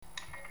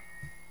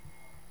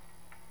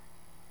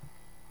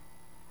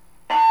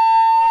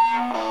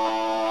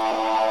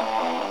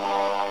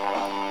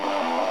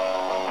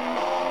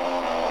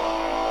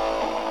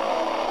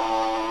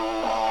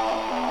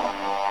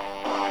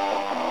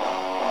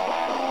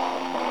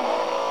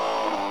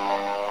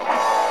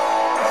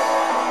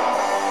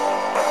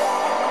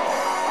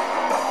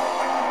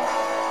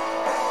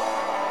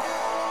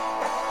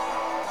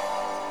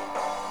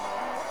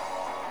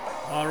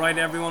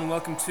everyone,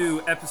 welcome to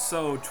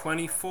episode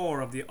 24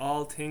 of the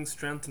All Things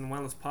Strength and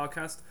Wellness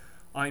podcast.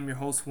 I'm your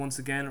host once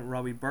again,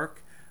 Robbie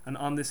Burke, and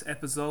on this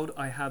episode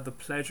I had the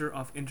pleasure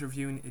of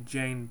interviewing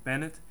Jane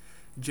Bennett.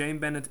 Jane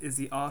Bennett is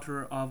the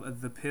author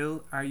of The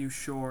Pill, Are You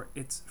Sure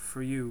It's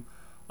For You?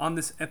 On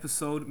this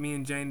episode, me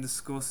and Jane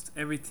discussed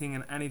everything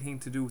and anything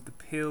to do with the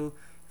pill,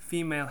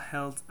 female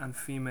health and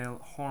female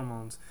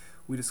hormones.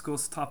 We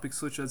discussed topics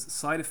such as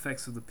side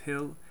effects of the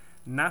pill,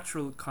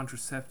 natural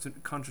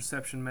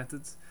contraception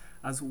methods,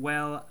 as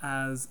well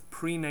as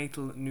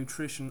prenatal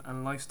nutrition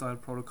and lifestyle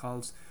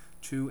protocols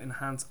to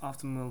enhance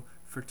optimal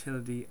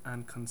fertility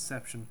and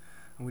conception.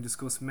 And we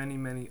discussed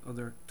many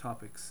other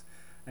topics.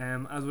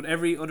 As with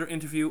every other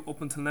interview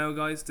up until now,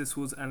 guys, this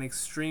was an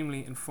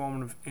extremely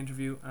informative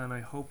interview, and I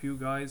hope you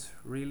guys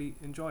really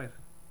enjoy it.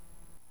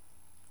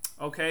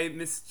 Okay,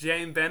 Miss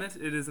Jane Bennett,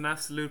 it is an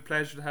absolute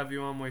pleasure to have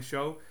you on my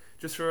show.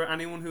 Just for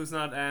anyone who's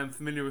not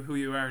familiar with who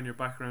you are and your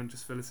background,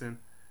 just fill us in.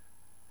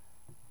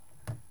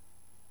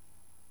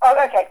 Oh,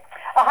 okay.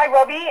 Hi,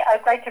 Robbie.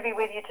 Great to be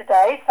with you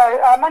today.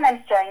 So, my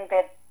name's Jane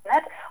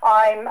Bennett.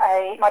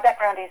 My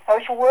background is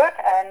social work,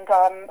 and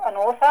I'm an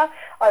author.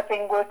 I've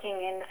been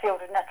working in the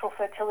field of natural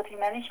fertility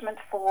management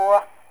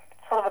for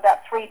sort of about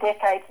 3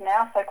 decades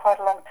now, so quite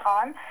a long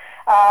time.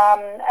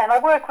 And I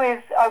work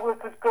with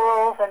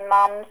girls and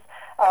mums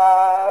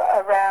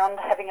around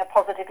having a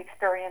positive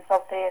experience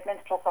of their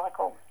menstrual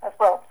cycle as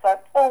well. So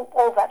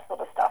all that sort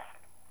of stuff.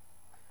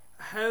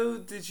 How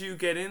did you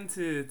get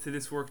into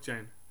this work,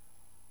 Jane?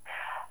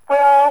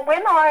 Well,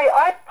 when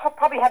I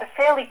probably had a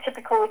fairly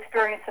typical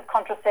experience of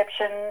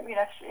contraception,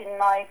 in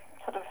my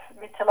sort of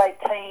mid to late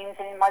teens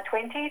and in my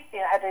 20s.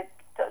 Had an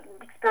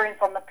experience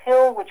on the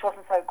pill, which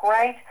wasn't so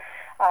great.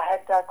 I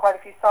had quite a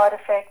few side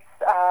effects.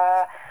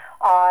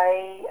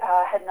 I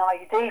had an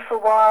IUD for a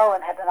while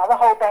and had another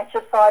whole batch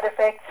of side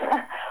effects.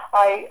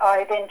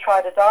 I then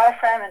tried a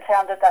diaphragm and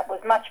found that was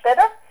much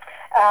better.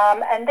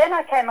 And then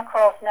I came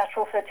across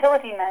natural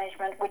fertility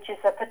management, which is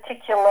a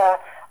particular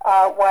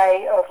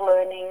way of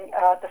learning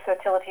the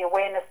fertility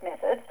awareness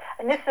methods.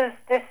 And this was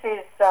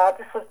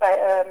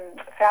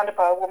founded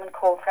by a woman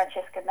called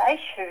Francesca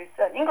Naish, who's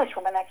an English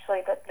woman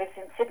actually, but lives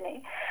in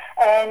Sydney.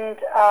 And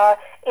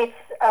it's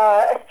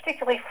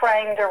particularly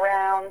framed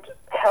around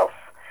health.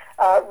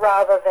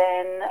 Rather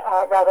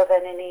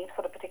than any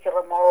sort of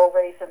particular moral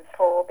reasons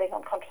for being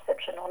on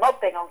contraception or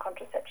not being on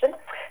contraception.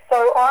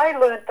 So I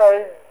learned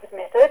those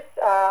methods,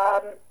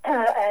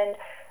 and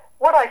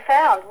what I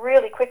found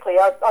really quickly,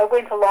 I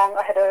went along.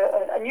 I had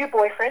a new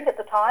boyfriend at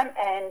the time,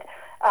 and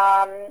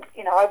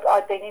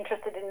I'd been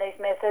interested in these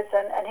methods,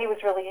 and he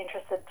was really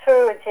interested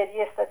too, and said,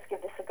 yes, let's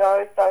give this a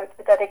go. So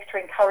with that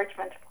extra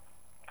encouragement,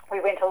 we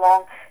went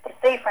along to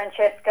see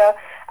Francesca,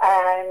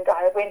 and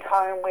I went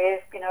home with,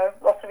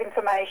 lots of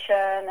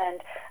information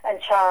and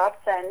charts,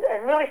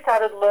 and really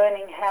started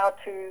learning how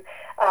to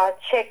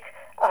check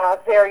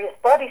various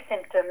body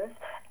symptoms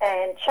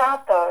and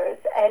chart those.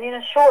 And in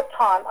a short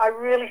time, I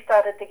really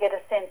started to get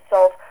a sense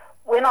of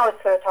when I was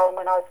fertile and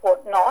when I was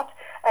not.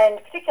 And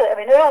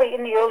particularly,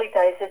 in the early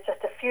days, there's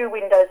just a few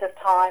windows of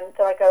time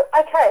that I go,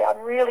 okay,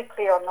 I'm really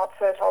clear I'm not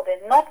fertile then,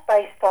 not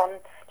based on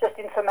just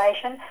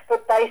information,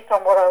 but based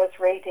on what I was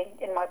reading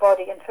in my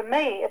body. And for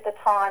me, at the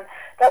time,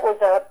 that was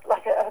a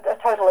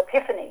total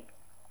epiphany,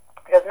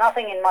 because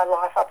nothing in my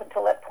life up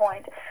until that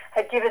point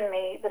had given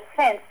me the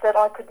sense that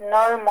I could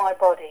know my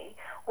body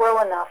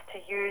well enough to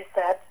use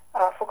that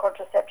for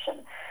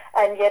contraception.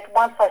 And yet,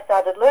 once I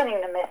started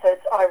learning the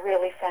methods, I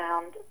really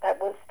found that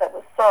was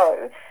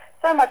so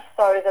much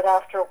so that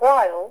after a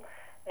while,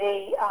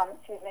 the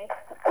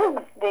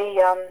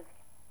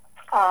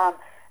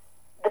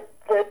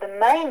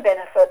main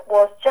benefit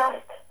was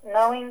just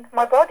knowing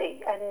my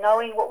body and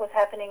knowing what was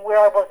happening, where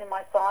I was in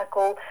my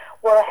cycle,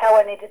 how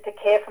I needed to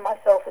care for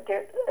myself at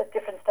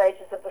different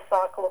stages of the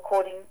cycle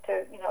according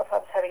to, if I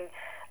was having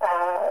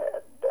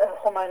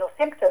hormonal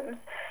symptoms.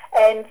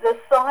 And the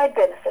side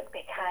benefit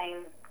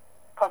became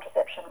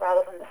contraception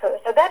rather than the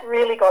first. So that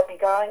really got me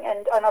going,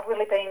 and I've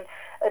really been,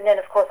 and then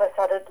of course I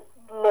started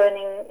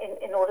learning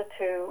in order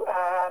to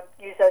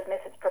use those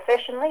methods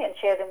professionally and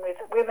share them with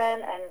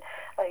women, and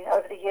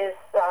over the years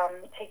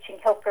teaching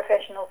health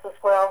professionals as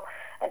well,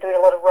 and doing a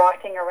lot of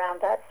writing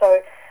around that.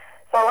 So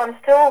I'm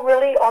still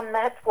really on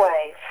that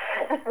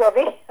wave,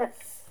 Robbie.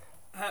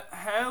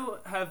 How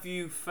have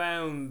you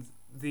found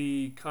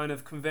the kind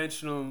of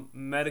conventional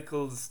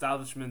medical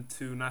establishment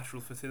to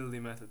natural fertility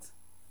methods?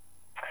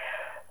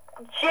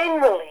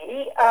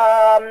 Generally,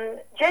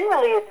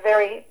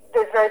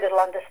 there's very little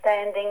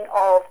understanding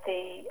of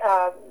the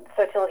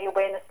fertility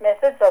awareness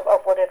methods of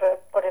whatever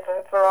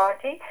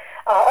variety.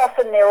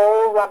 Often they're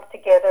all lumped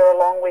together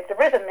along with the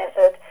rhythm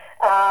method,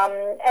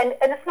 and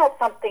it's not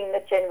something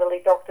that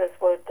generally doctors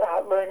would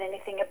learn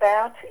anything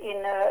about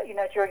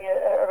during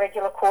a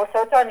regular course.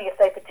 So it's only if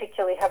they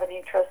particularly have an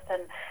interest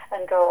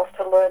and go off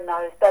to learn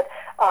those. But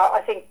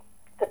I think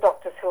the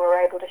doctors who are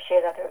able to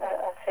share that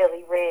are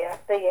fairly rare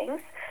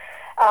beings.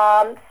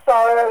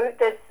 So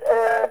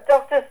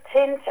doctors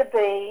tend to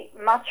be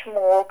much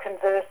more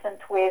conversant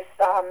with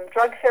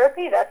drug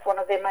therapy. That's one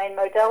of their main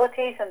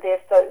modalities, and they're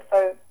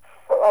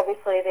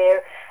obviously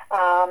they're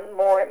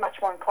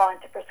much more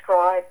inclined to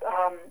prescribe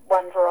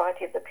one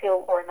variety of the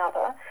pill or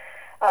another.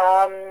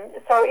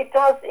 So it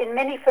does,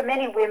 for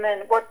many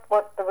women,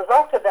 what the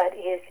result of that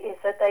is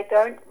that they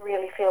don't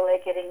really feel they're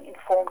getting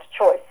informed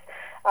choice.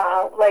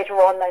 Later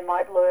on, they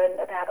might learn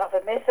about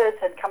other methods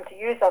and come to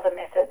use other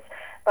methods,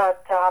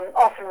 but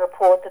often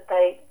report that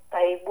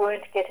they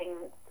weren't getting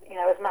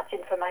as much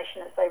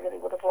information as they really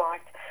would have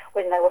liked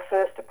when they were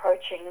first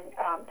approaching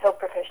health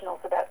professionals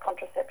about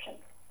contraception.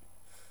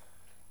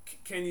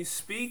 Can you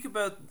speak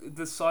about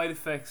the side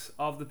effects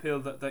of the pill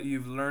that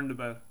you've learned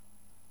about?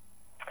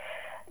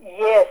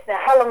 Yes. Now,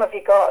 how long have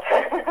you got?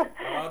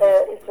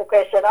 Is the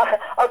question.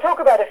 I'll talk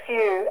about a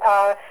few.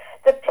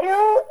 The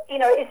pill,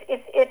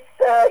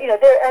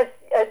 there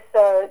as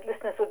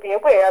listeners would be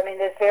aware. I mean,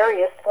 there's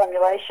various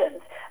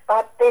formulations,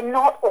 but they're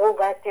not all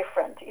that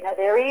different.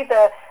 They're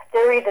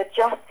either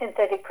just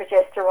synthetic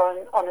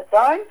progesterone on its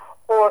own,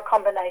 or a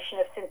combination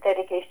of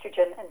synthetic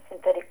estrogen and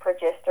synthetic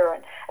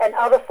progesterone, and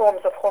other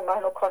forms of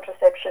hormonal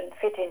contraception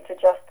fit into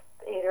just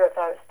either of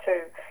those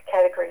two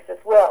categories as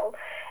well.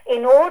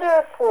 In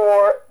order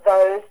for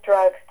those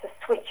drugs to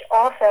switch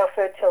off our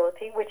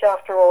fertility, which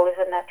after all is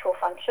a natural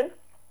function,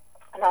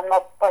 and I'm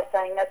not by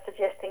saying that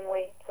suggesting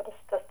we sort of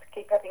just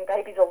keep having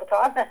babies all the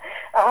time,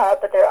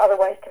 but there are other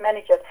ways to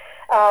manage it.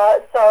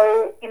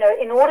 So,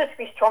 in order to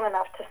be strong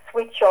enough to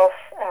switch off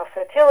our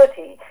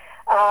fertility,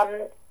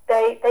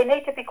 they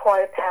need to be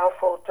quite a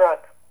powerful drug.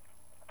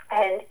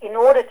 And in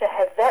order to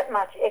have that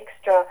much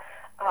extra,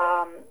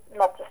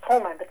 not just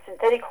hormone, but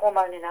synthetic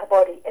hormone in our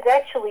body, it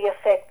actually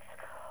affects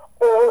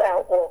all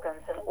our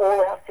organs and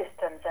all our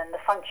systems and the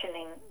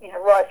functioning,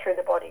 right through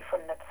the body, from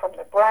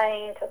the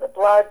brain to the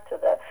blood to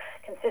the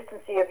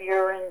consistency of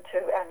urine to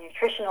our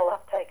nutritional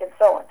uptake and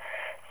so on.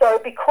 So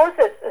because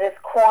there's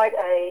quite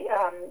a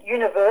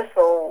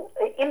universal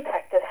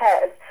impact it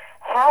has,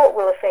 how it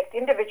will affect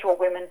individual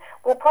women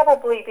will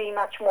probably be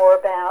much more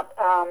about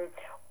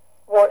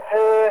what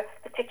her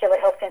particular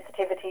health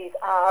sensitivities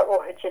are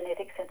or her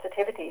genetic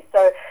sensitivities.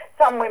 So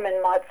some women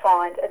might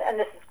find, and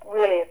this is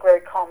really a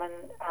very common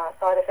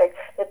side effect,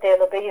 that their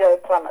libido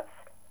plummets.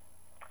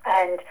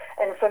 And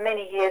for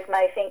many years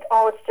may think,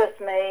 oh, it's just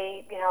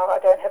me, I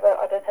don't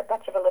have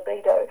much of a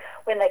libido.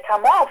 When they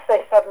come off,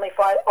 they suddenly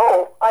find,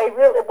 oh,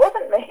 it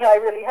wasn't me, I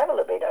really have a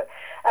libido.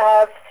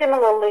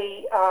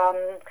 Similarly,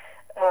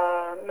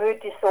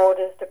 mood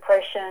disorders,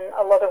 depression,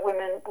 a lot of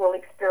women will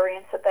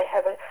experience that they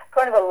have a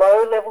kind of a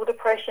low-level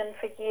depression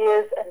for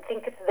years and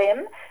think it's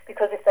them,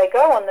 because if they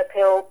go on the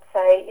pill,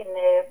 say, in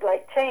their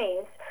late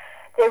teens,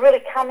 they're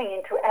really coming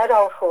into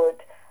adulthood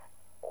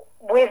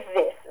with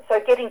this. So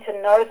getting to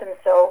know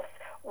themselves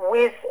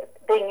with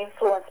being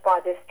influenced by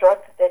this drug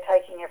that they're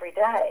taking every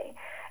day.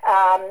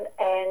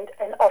 And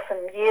often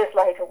years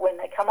later, when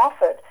they come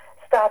off it,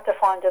 start to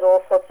find that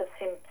all sorts of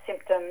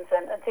symptoms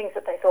and things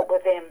that they thought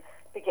were them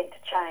begin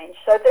to change.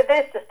 So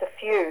there's just a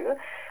few.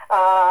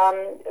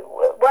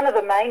 One of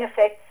the main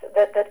effects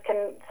that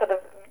can sort of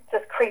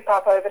just creep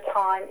up over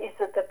time is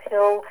that the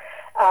pill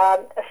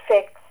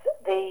affects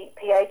the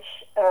pH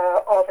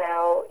of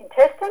our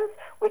intestines,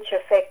 which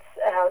affects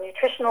our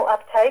nutritional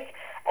uptake,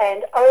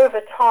 and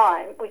over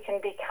time we can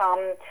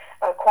become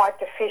quite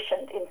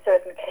deficient in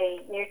certain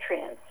key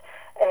nutrients.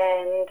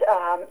 And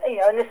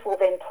and this will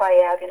then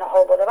play out in a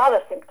whole lot of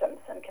other symptoms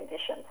and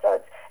conditions.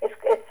 So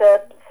it's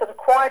a sort of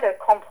quite a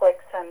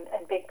complex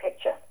and big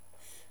picture.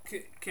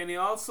 Can you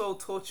also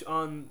touch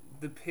on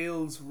the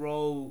pill's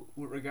role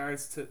with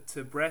regards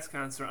to breast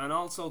cancer, and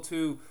also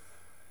to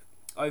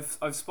I've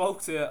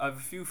a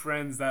few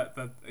friends that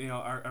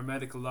are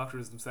medical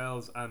doctors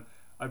themselves, and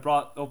I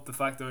brought up the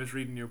fact that I was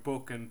reading your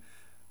book, and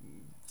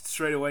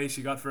straight away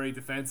she got very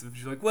defensive.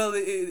 She's like, well,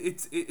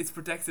 it's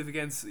protective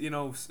against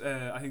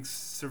I think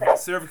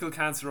cervical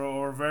cancer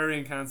or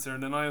ovarian cancer,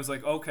 and then I was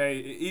like, okay,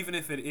 even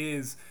if it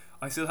is,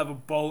 I still have a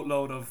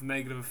boatload of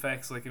negative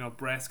effects like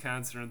breast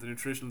cancer and the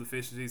nutritional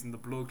deficiencies and the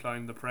blood clot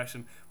and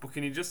depression. But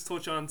can you just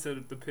touch on to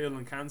the pill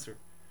and cancer?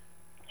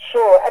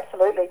 Sure,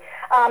 absolutely.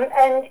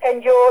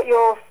 And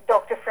your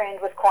doctor friend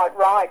was quite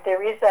right.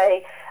 There is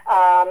a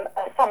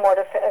somewhat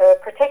a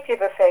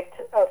protective effect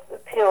of the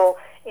pill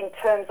in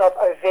terms of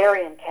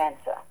ovarian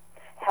cancer.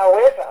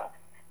 However,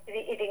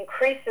 it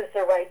increases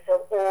the rates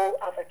of all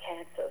other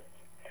cancers.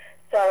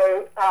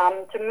 So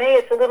to me,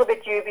 it's a little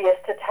bit dubious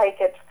to take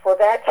it for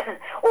that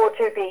or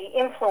to be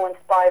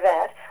influenced by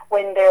that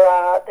when there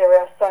are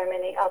so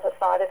many other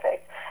side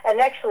effects. And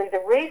actually,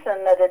 the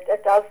reason that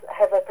it does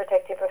have a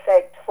protective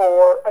effect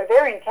for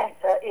ovarian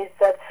cancer is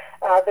that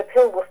the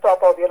pill will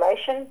stop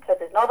ovulation. So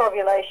there's no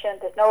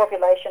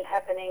ovulation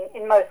happening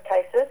in most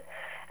cases.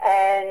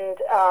 And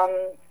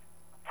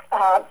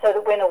so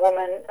that when a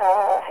woman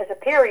has a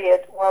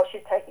period while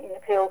she's taking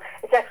the pill,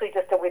 it's actually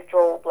just a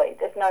withdrawal bleed.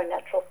 There's no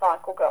natural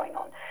cycle going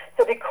on.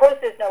 So because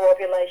there's no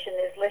ovulation,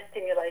 there's less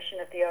stimulation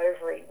of the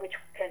ovary, which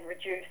can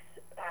reduce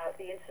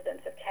the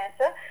incidence of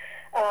cancer.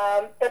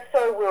 but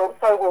so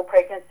will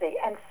pregnancy,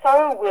 and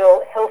so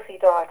will healthy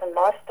diet and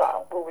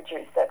lifestyle will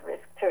reduce that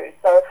risk too.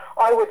 So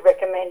I would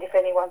recommend, if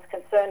anyone's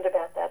concerned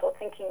about that or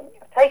thinking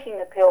of taking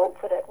the pill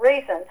for that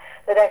reason,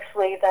 that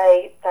actually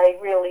they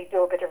really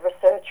do a bit of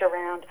research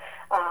around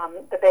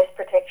the best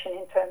protection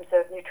in terms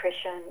of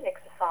nutrition,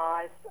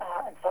 exercise,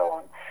 and so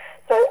on.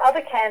 So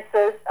other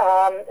cancers,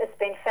 it's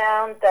been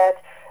found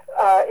that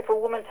if a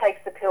woman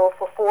takes the pill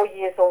for 4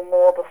 years or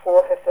more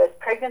before her first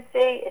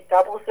pregnancy, it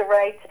doubles the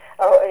rate,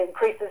 or it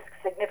increases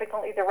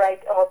significantly the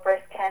rate of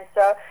breast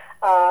cancer.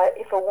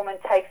 If a woman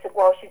takes it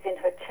while she's in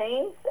her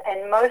teens,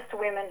 and most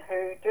women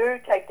who do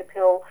take the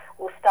pill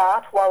will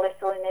start while they're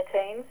still in their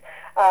teens,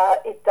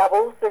 it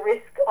doubles the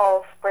risk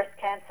of breast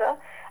cancer.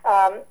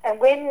 And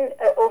when,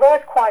 although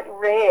it's quite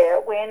rare,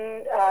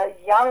 when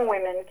young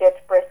women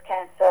get breast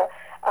cancer,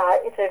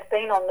 if they've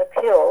been on the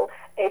pill,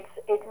 it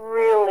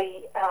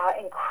really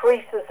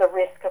increases the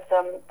risk of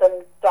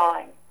them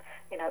dying,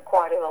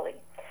 quite early.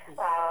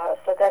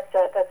 So that's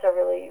a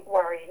really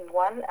worrying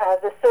one.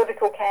 The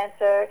cervical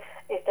cancer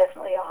is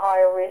definitely a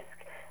higher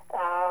risk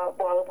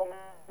while a woman,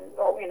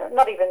 or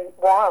not even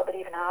while, but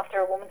even after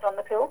a woman's on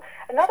the pill.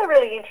 Another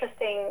really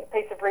interesting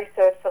piece of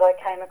research that I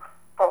came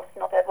across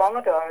not that long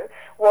ago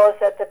was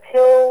that the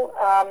pill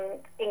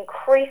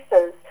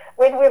increases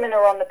when women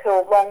are on the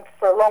pill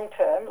for a long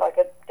term, like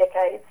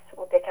decades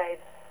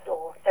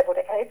or several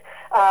decades.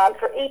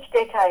 For each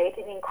decade,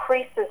 it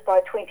increases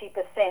by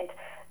 20%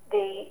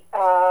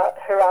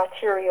 her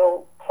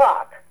arterial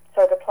plaque,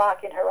 so the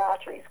plaque in her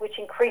arteries, which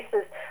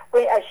increases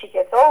as she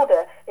gets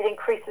older. It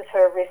increases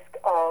her risk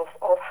of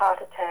heart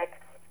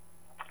attack,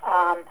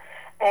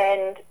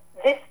 and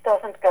this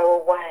doesn't go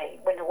away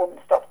when a woman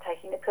stops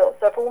taking the pill.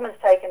 So if a woman's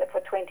taken it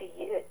for 10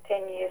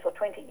 years or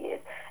 20 years,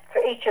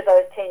 for each of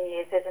those 10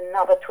 years, there's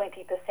another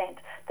 20%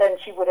 than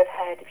she would have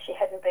had if she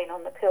hadn't been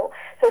on the pill.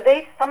 So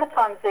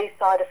sometimes these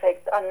side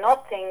effects are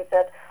not things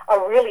that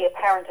are really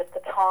apparent at the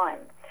time.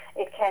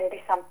 It can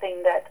be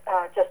something that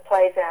just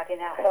plays out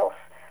in our health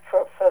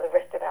for the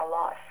rest of our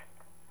life.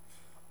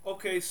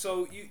 Okay,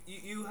 so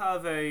you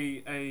have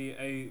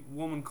a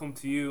woman come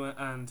to you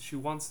and she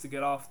wants to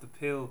get off the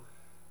pill.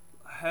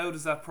 How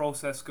does that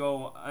process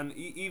go? And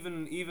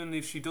even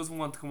if she doesn't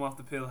want to come off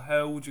the pill,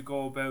 how would you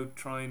go about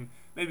trying,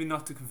 maybe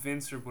not to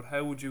convince her, but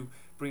how would you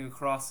bring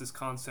across this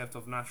concept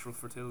of natural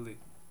fertility?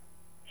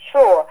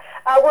 Sure.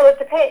 Well, it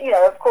depends.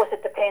 Of course,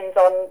 it depends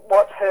on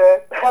what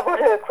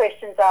her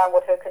questions are and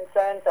what her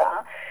concerns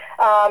are.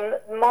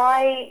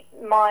 My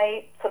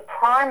sort of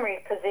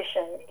primary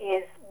position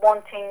is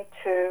wanting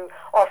to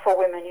offer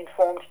women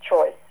informed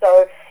choice.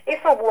 So,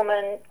 if a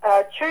woman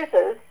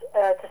chooses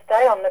to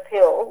stay on the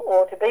pill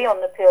or to be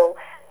on the pill,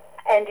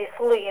 and is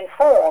fully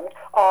informed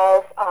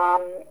of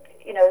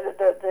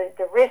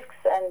the risks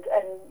and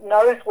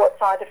knows what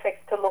side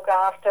effects to look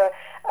out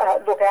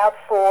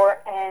for,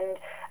 and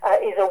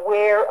is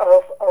aware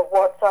of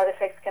what side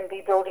effects can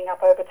be building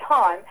up over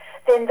time,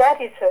 then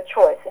that is her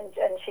choice,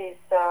 and she's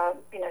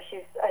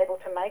she's able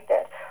to make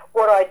that.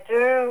 What I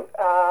do,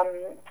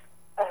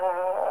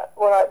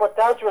 what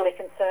does really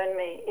concern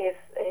me is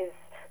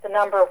the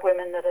number of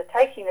women that are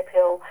taking the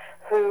pill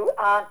who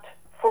aren't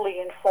fully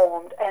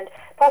informed and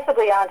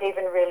possibly aren't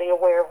even really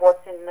aware of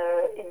what's in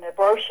the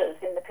brochures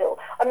in the pill.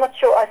 I'm not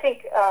sure. I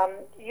think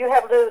you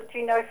have do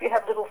you know if you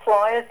have little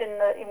flyers in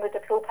with the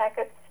pill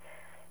packets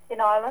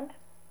in Ireland?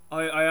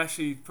 I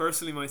actually,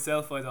 personally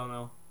myself, I don't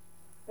know.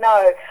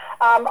 No,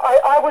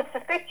 I would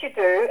suspect you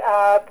do.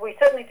 We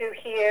certainly do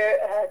here,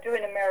 do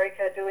in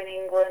America, do in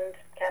England,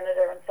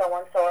 Canada, and so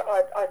on. So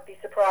I'd be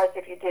surprised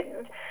if you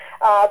didn't.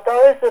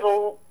 Those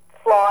little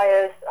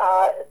flyers,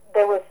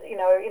 there was, in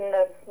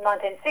the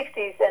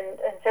 1960s and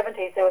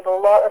 70s, there was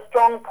a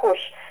strong push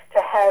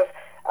to have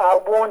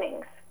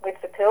warnings with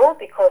the pill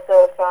because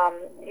of,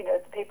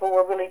 people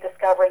were really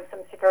discovering some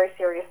very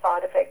serious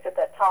side effects at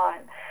that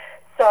time.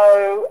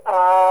 So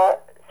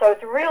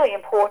it's really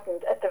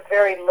important, at the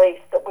very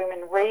least, that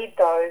women read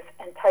those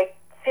and take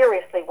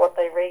seriously what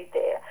they read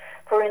there.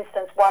 For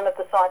instance, one of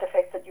the side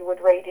effects that you would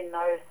read in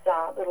those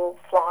little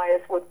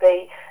flyers would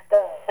be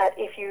that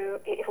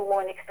if a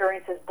woman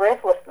experiences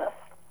breathlessness,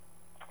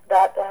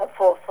 that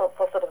for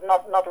sort of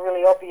not a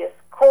really obvious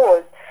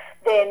cause,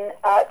 then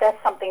that's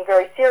something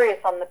very serious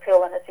on the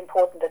pill, and it's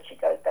important that she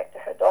goes back to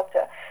her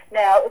doctor.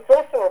 Now, it's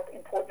also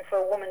important for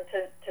a woman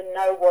to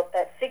know what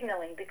that's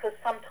signalling, because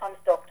sometimes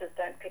doctors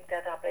don't pick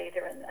that up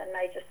either and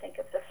may just think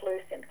it's a flu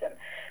symptom,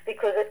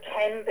 because it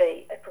can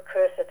be a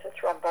precursor to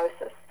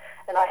thrombosis.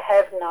 And I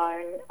have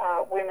known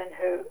a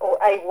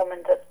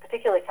woman that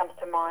particularly comes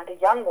to mind, a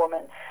young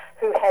woman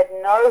who had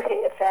no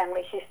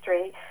family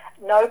history,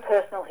 no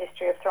personal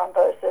history of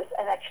thrombosis,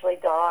 and actually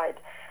died.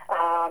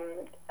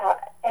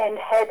 And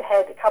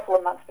had a couple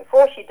of months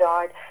before she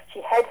died,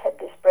 she had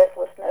this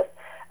breathlessness.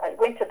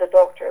 Went to the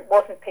doctor. It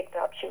wasn't picked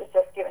up. She was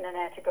just given an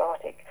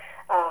antibiotic.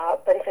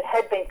 But if it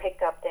had been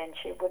picked up, then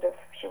she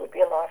would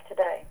be alive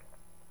today.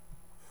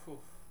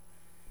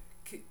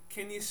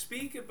 Can you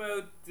speak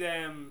about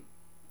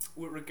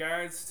with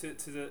regards to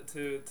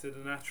the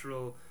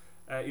natural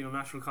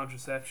natural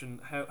contraception,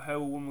 how a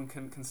woman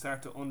can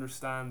start to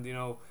understand,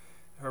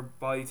 her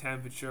body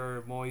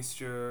temperature,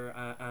 moisture,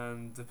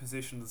 and the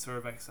position of the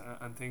cervix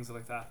and things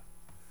like that.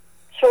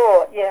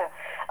 Sure, yeah.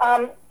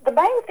 The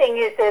main thing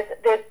is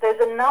there's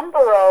a number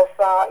of,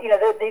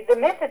 the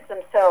methods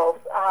themselves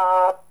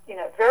are,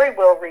 very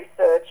well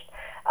researched,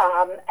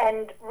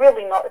 and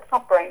really it's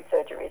not brain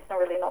surgery, it's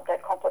not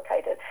that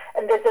complicated.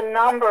 And there's a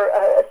number,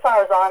 as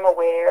far as I'm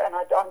aware, and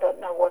I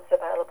don't know what's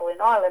available in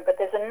Ireland, but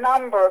there's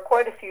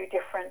quite a few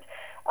different,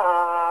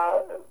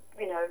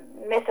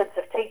 methods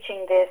of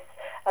teaching this,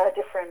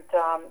 different,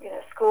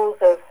 schools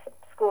of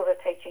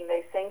teaching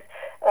these things.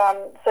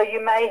 So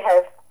you may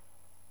have,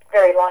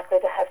 very likely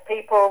to have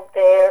people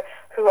there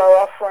who are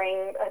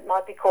offering, it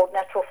might be called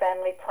natural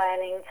family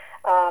planning.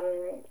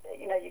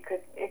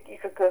 You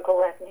could Google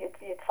that and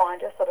you'd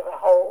find a sort of a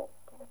whole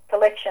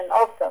collection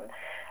of them.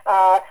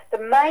 The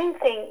main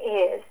thing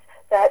is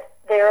that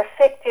they're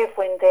effective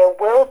when they're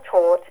well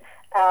taught,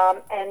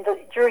 and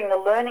during the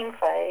learning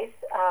phase,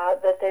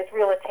 that there's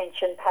real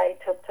attention paid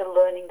to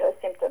learning those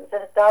symptoms.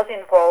 And it does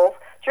involve,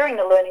 during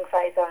the learning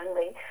phase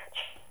only,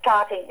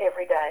 charting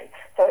every day.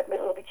 So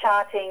it'll be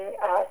charting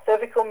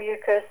cervical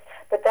mucus,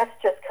 but that's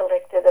just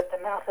collected at the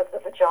mouth of the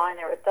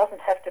vagina. It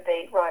doesn't have to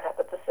be right up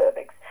at the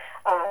cervix.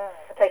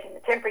 Taking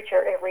the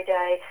temperature every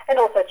day and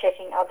also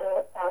checking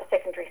other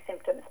secondary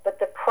symptoms. But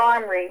the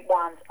primary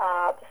ones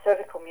are the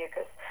cervical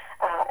mucus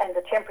and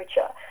the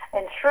temperature.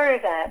 And through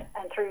that,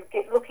 and through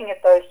looking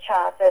at those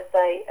charts as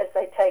they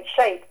take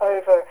shape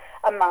over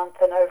a month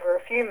and over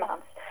a few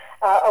months,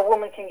 a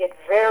woman can get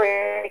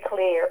very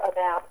clear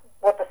about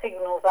what the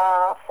signals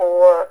are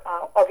for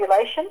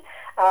ovulation,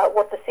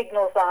 what the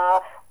signals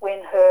are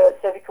when her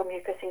cervical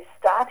mucus is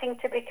starting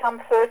to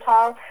become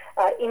fertile,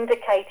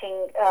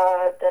 indicating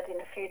that in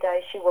a few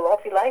days she will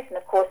ovulate. And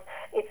of course,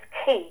 it's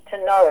key to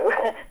know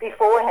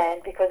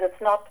beforehand, because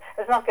it's not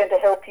going to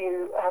help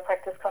you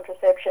practice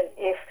contraception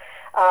if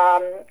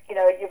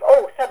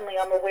suddenly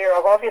I'm aware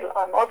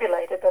I'm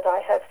ovulated, but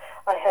I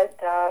had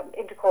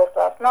intercourse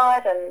last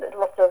night and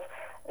lots of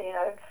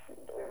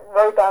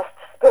robust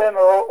sperm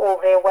are all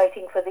there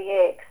waiting for the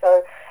egg.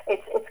 So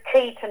it's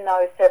key to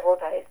know several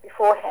days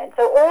beforehand.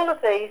 So all of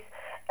these,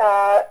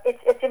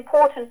 it's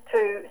important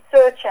to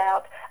search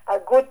out a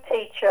good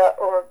teacher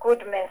or a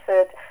good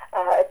method.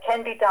 It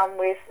can be done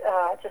with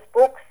just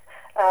books,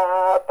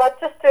 but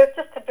just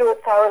to do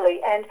it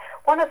thoroughly. And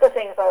one of the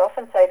things I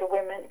often say to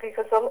women,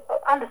 because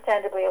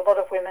understandably a lot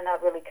of women are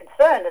really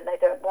concerned and they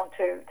don't want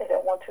to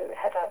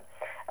have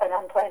an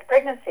unplanned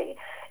pregnancy,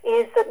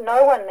 is that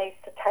no one needs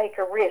to take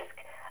a risk,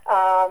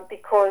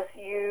 because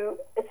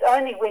it's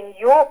only when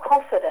you're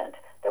confident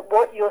that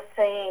what you're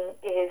seeing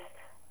is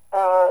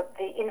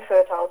the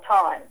infertile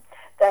time,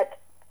 that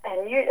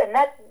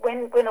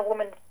when a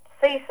woman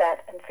sees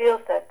that and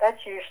feels that,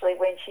 that's usually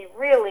when she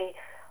really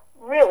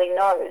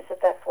knows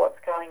that that's what's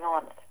going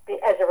on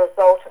as a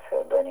result of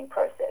her learning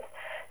process.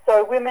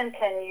 So women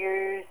can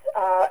use,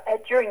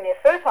 during their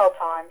fertile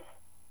times,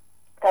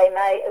 they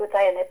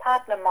and their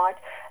partner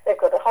they've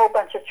got a whole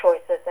bunch of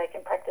choices. They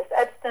can practice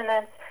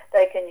abstinence,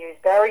 they can use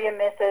barrier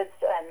methods,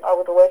 and I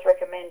would always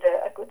recommend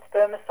a good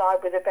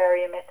spermicide with a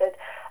barrier method,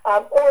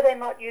 or they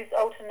might use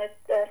alternate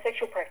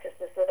sexual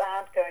practices that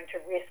aren't going to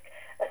risk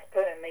a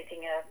sperm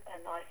meeting a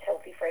nice,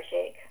 healthy, fresh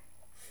egg.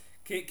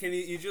 Can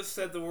you just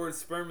said the word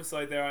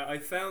spermicide there. I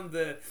found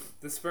the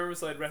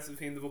spermicide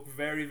recipe in the book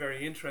very,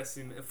 very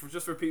interesting.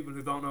 Just for people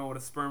who don't know what a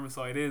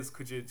spermicide is,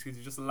 could you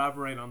just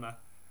elaborate on that?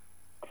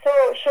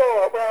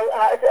 Sure. Well,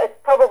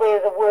 it probably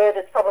is a word.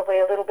 It's probably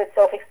a little bit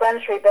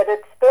self-explanatory, but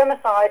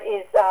spermicide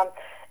is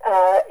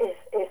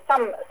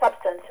some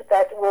substance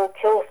that will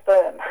kill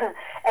sperm,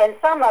 and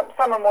some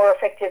are more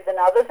effective than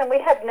others. And we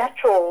have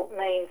natural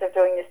means of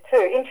doing this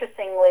too.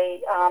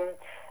 Interestingly,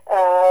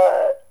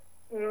 a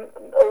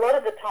lot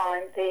of the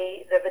time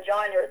the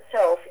vagina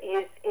itself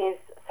is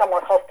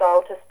somewhat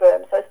hostile to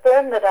sperm. So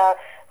sperm that are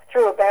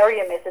through a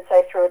barrier method,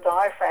 say through a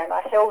diaphragm,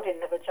 are held in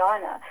the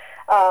vagina,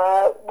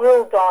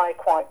 will die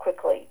quite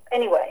quickly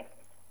anyway.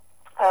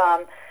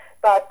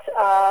 But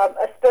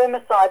a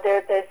spermicide,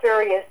 there's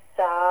various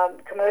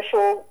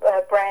commercial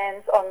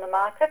brands on the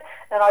market,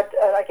 and I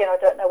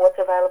don't know what's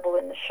available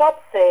in the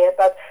shops there,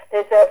 but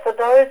there's for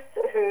those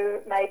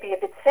who may be a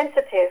bit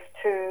sensitive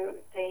to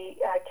the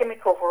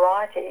chemical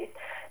varieties,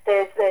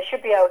 they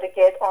should be able to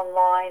get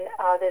online.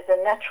 There's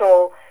a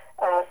natural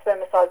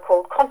spermicide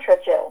called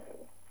Contragel,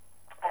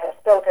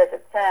 spelled as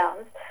it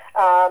sounds,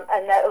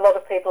 and that a lot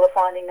of people are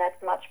finding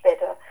that much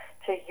better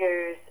to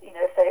use,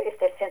 if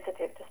they're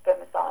sensitive to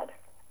spermicide.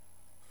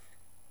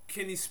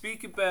 Can you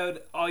speak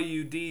about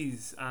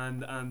IUDs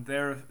and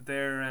their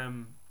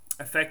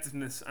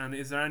effectiveness, and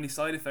is there any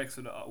side effects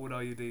with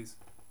IUDs?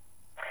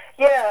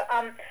 Yeah,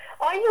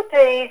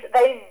 IUDs,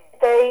 they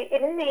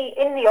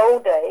in the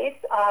old days,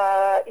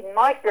 in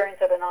my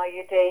experience of an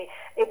IUD,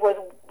 it was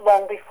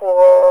long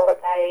before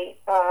they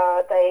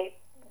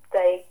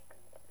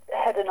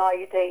had an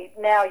IUD.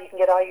 Now you can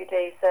get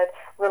IUDs that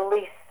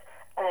release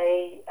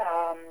a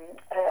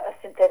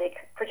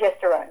synthetic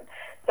progesterone,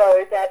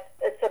 so that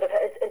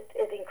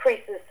it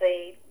increases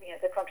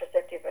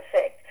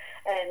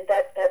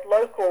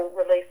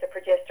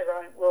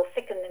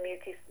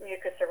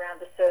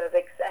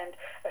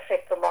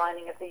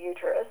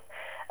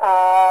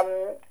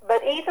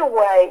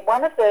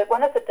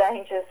one of the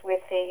dangers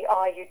with the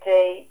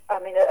IUD, I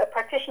mean, a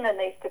practitioner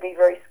needs to be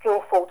very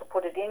skillful to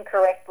put it in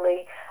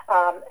correctly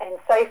and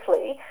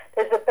safely.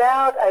 There's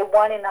about a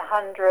 1 in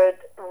 100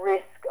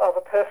 risk of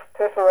a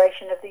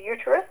perforation of the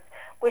uterus,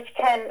 which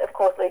can, of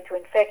course, lead to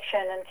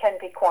infection and can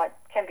be quite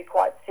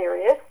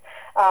serious.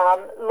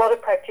 A lot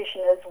of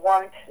practitioners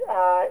won't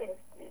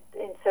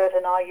insert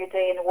an IUD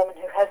in a woman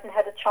who hasn't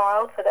had a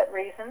child for that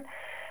reason.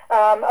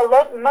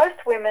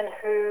 Most women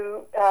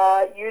who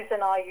use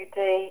an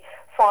IUD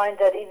find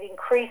that it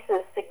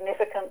increases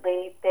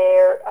significantly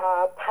their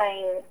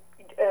pain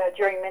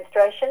during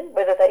menstruation,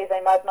 whether they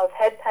might not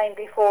have had pain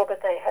before,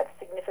 but they have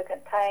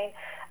significant pain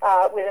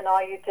with an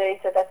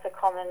IUD, so that's a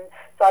common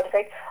side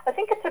effect. I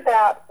think it's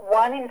about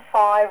 1 in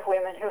 5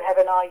 women who have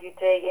an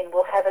IUD and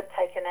will have it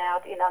taken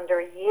out in under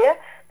a year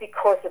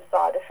because of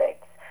side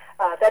effects.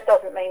 That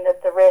doesn't mean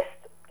that the rest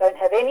don't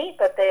have any,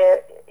 but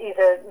they're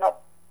either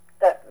not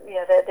that, you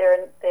know,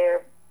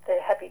 they're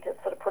happy to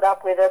sort of put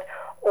up with it,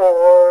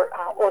 or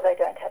they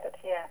don't have it.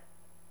 Yeah.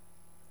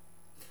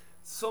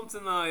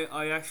 Something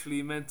I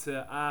actually meant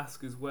to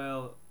ask as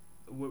well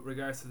with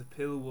regards to the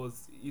pill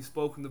was, you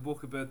spoke in the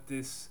book about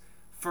this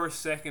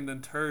first, second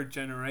and third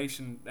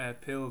generation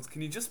pills.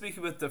 Can you just speak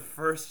about the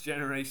first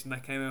generation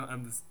that came out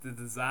and the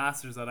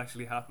disasters that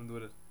actually happened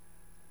with it?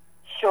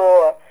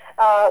 Sure.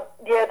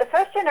 The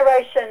first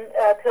generation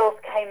pills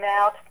came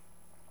out,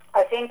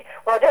 I think,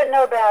 well, I don't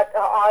know about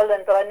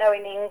Ireland, but I know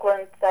in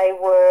England they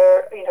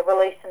were, you know,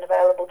 released and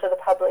available to the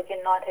public in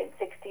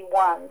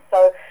 1961.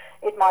 So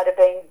it might have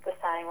been the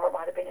same, or it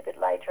might have been a bit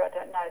later. I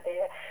don't know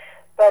there.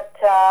 But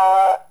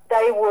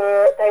they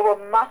were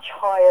much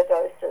higher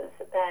doses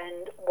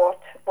than what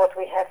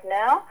we have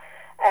now,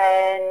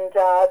 and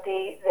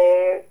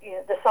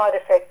the side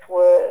effects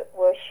were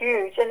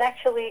huge. And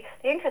actually,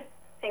 the interesting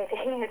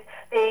thing is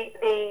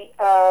the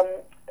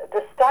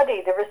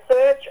study, the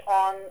research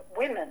on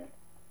women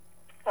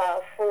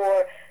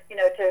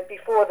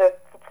before the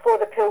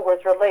pill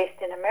was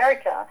released in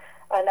America,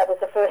 and that was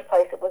the first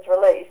place it was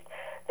released.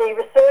 The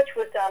research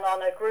was done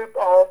on a group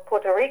of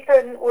Puerto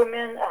Rican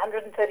women,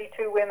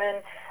 132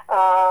 women,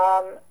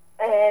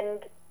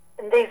 and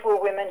these were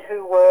women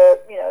who were,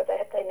 you know,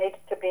 they needed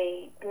to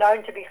be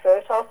known to be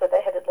fertile, so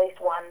they had at least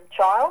one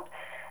child,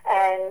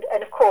 and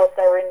of course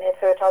they were in their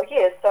fertile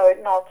years, so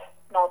not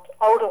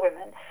older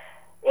women.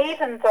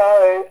 Even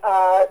though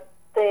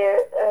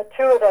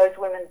two of those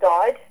women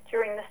died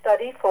during the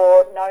study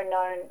for no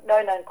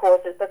known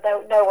causes, but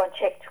no one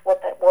checked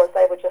what that was.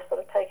 They were just sort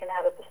of taken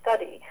out of the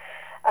study.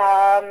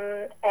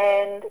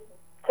 And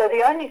so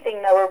the only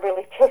thing they were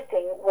really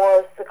testing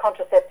was the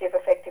contraceptive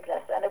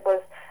effectiveness, and it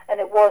was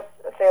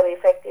fairly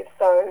effective.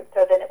 So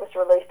then it was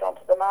released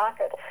onto the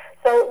market.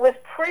 So it was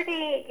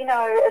pretty, you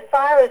know, as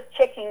far as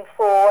checking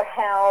for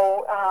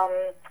how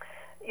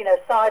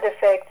side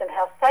effects and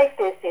how safe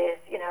this is,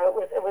 you know,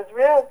 it was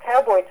real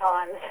cowboy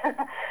times.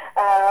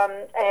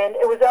 And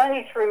it was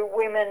only through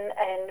women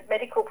and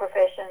medical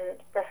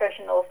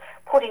professionals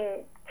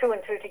putting two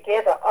and two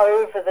together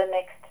over the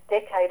next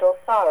decade or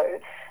so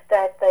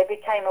that they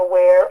became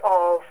aware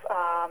of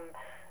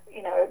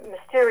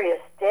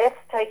mysterious deaths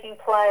taking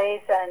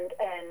place and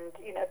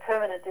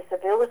permanent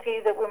disability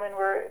that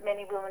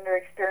many women were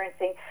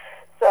experiencing.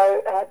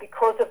 So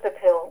because of the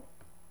pill,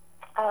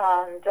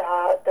 and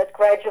that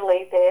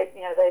gradually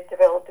they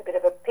developed a bit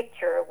of a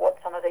picture of what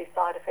some of these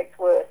side effects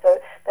were.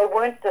 So they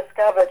weren't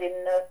discovered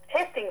in the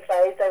testing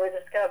phase; they were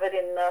discovered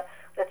in the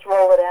let's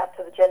roll it out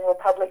to the general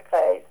public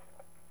phase.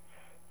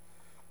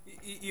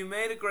 You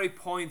made a great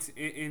point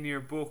in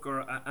your book, or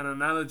an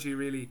analogy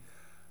really,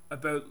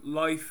 about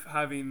life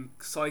having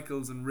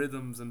cycles and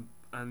rhythms and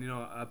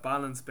a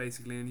balance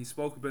basically. And you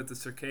spoke about the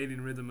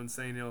circadian rhythm and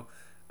saying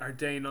our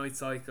day-night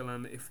cycle,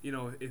 and if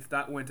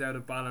that went out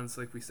of balance,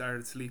 like we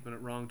started sleeping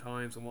at wrong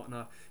times and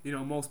whatnot,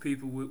 most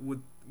people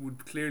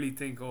would clearly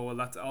think, oh well,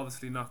 that's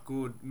obviously not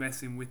good,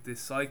 messing with this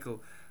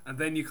cycle. And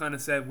then you kind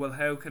of said, well,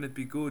 how can it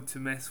be good to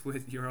mess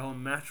with your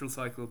own natural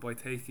cycle by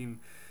taking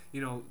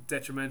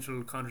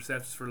detrimental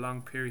contraceptives for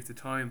long periods of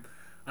time?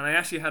 And I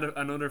actually had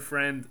another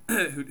friend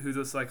who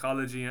does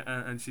psychology,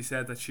 and she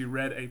said that she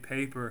read a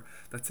paper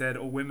that said,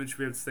 women should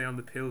be able to stay on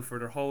the pill for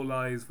their whole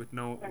lives with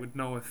no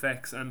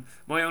effects. And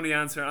my only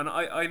answer, and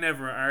I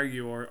never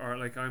argue or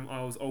like, I'm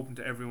always open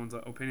to everyone's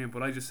opinion,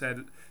 but I just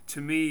said, to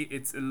me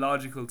it's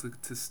illogical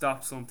to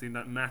stop something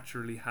that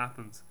naturally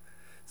happens.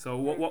 So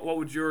what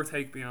would your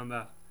take be on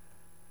that?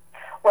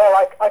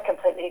 Well, I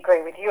completely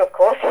agree with you, of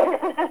course.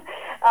 And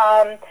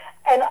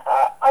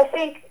I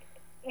think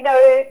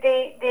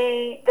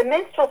the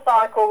menstrual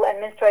cycle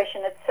and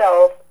menstruation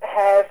itself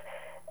have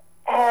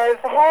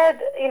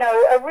had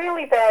a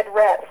really bad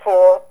rap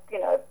for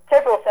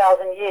several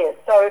thousand years.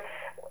 So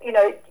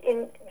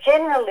in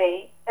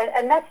generally,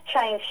 and that's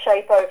changed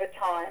shape over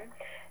time.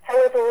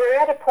 However, we're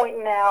at a point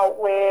now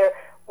where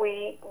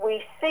we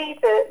see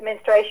the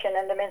menstruation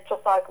and the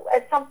menstrual cycle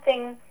as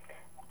something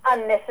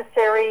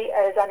unnecessary,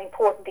 as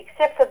unimportant,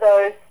 except for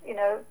those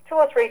 2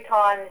 or 3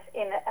 times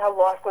in our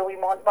life where we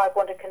might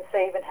want to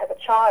conceive and have a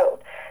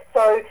child.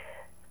 So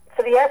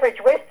for the average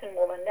Western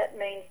woman, that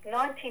means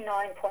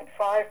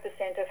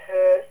 99.5% of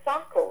her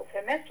cycles,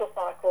 her menstrual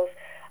cycles,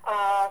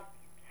 are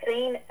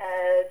seen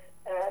as,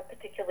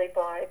 particularly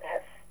by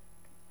perhaps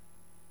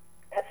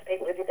the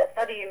people who did that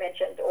study you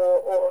mentioned,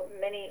 or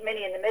many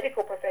in the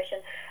medical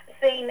profession,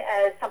 seen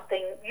as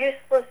something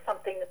useless,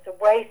 something that's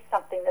a waste,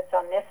 something that's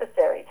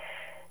unnecessary.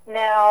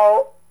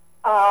 Now,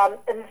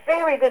 and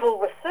very little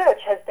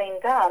research has been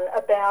done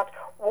about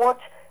what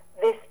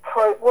this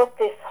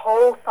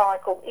whole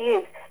cycle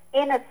is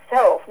in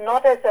itself,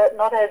 not as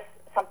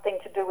something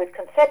to do with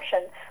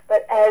conception,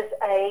 but as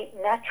a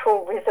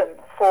natural rhythm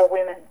for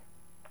women.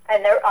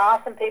 And there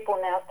are some people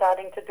now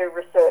starting to do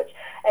research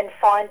and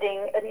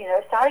starting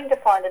to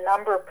find a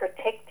number of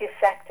protective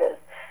factors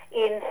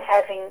in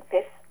having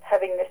this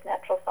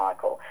natural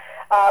cycle.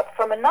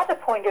 From another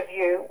point of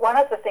view, one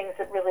of the things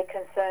that really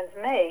concerns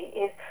me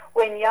is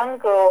when young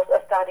girls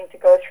are starting to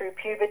go through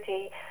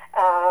puberty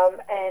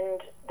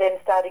and then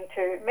starting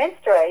to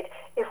menstruate,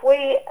 if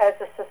we as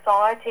a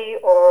society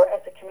or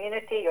as a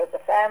community or as a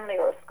family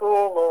or a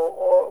school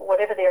or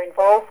whatever they're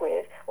involved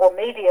with, or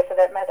media for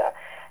that matter,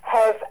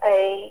 have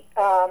a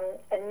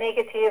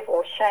negative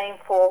or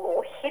shameful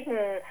or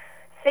hidden,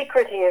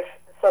 secretive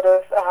sort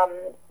of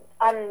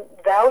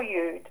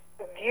unvalued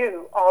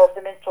view of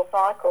the menstrual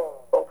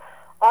cycle,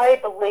 I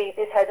believe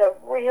this has a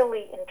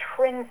really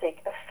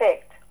intrinsic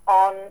effect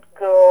on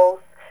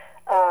girls'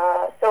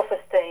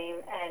 self-esteem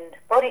and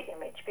body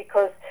image,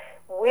 because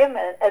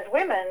as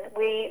women,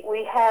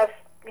 we have,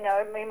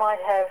 we might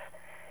have,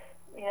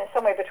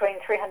 somewhere between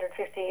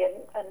 350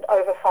 and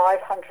over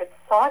 500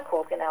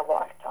 cycles in our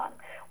lifetime.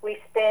 We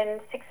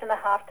spend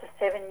 6.5 to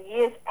 7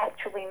 years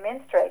actually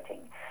menstruating,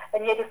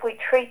 and yet if we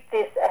treat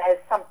this as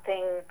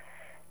something,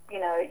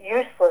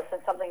 useless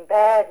and something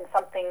bad and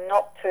something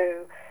not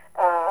to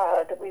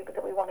that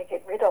we want to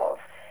get rid of,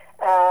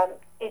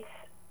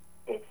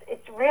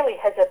 it really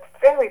has a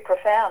very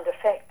profound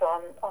effect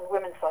on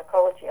women's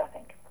psychology, I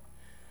think.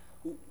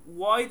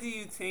 Why do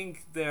you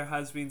think there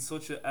has been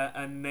such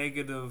a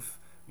negative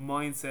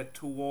mindset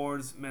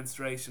towards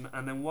menstruation,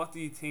 and then what do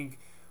you think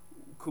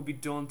could be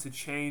done to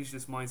change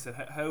this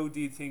mindset? How do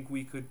you think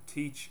we could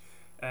teach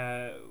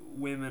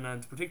women,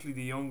 and particularly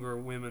the younger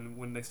women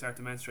when they start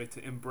to menstruate,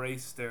 to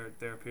embrace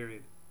their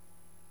period?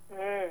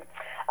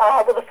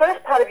 Well, the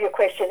first part of your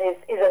question is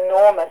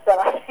enormous, and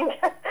I think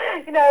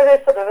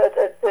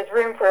there's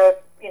room for a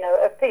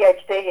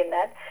PhD in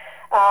that.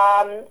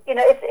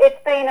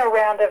 It's been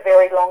around a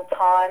very long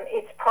time.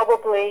 It's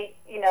probably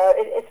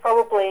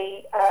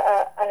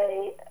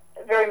a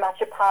very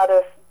much a part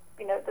of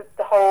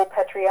the whole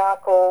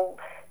patriarchal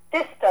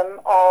system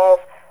of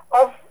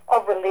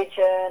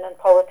religion and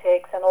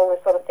politics and all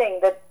this sort of thing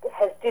that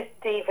has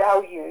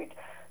devalued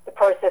the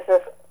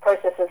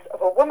processes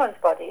of a woman's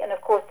body. And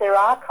of course, there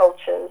are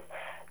cultures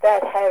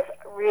that have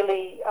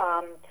really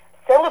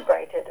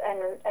celebrated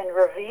and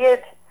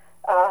revered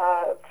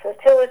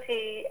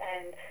fertility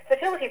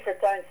for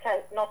its own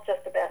sake, not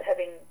just about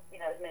having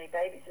as many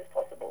babies as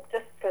possible,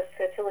 just for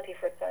fertility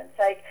for its own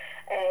sake.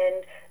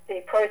 And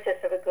the process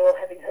of a girl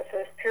having her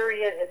first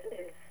period has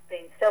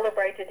been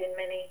celebrated in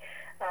many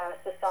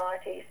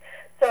societies.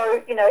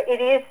 So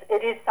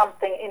it is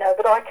something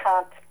but I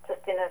can't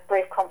just in a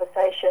brief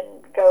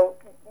conversation go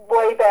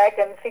way back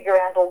and figure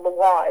out all the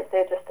whys.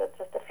 They're just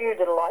a few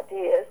little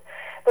ideas.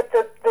 But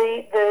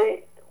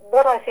the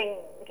what I think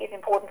is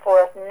important for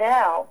us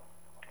now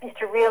is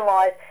to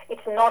realise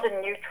it's not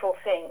a neutral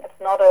thing.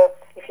 It's not a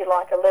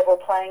level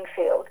playing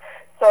field.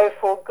 So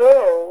for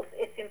girls,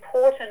 it's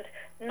important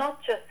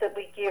not just that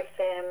we give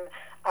them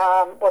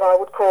what I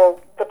would call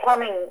the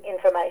plumbing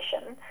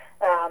information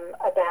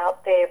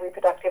about their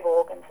reproductive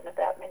organs and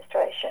about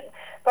menstruation,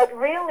 but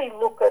really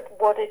look at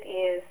what it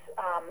is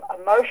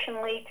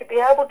emotionally, to be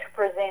able to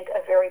present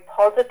a very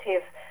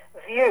positive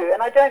view.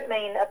 And I don't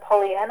mean a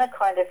Pollyanna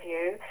kind of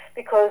view,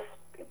 because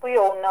we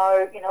all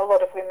know, a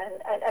lot of women,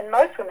 and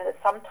most women at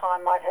some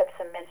time might have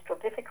some menstrual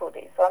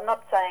difficulties. So I'm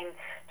not saying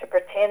to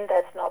pretend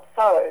that's not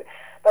so,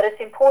 but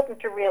it's important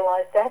to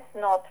realise that's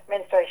not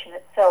menstruation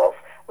itself.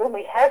 When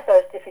we have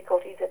those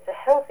difficulties, it's a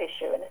health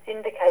issue, and it's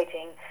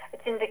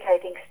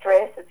indicating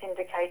stress, it's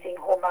indicating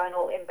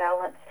hormonal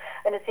imbalance,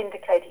 and it's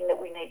indicating that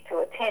we need to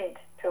attend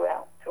to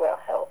our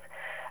health.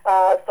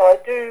 So I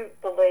do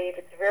believe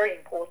it's very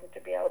important to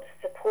be able to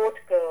support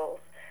girls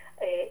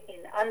in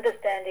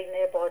understanding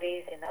their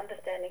bodies, in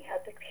understanding how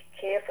to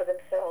care for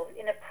themselves,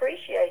 in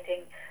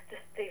appreciating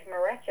just these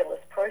miraculous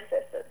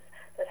processes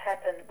that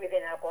happen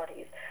within our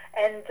bodies,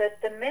 and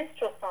that the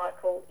menstrual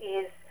cycle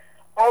is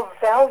of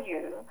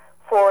value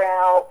for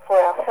our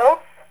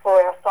health,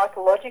 for our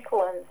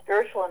psychological and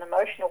spiritual and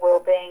emotional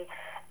well-being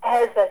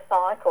as a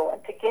cycle,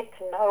 and to get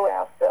to know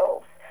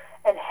ourselves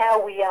and how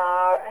we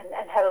are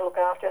and how to look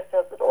after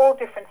ourselves at all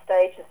different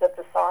stages of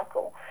the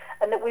cycle,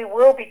 and that we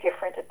will be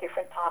different at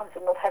different times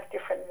and we'll have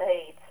different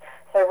needs.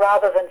 So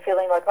rather than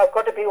feeling like I've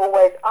got to be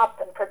always up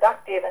and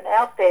productive and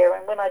out there,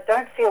 and when I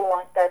don't feel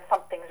like that,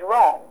 something's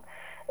wrong,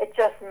 it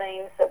just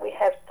means that we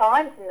have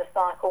times in the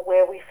cycle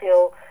where we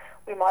feel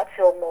we might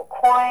feel more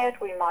quiet,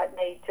 we might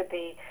need to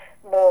be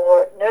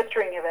more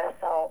nurturing of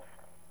ourselves.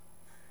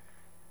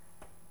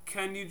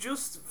 Can you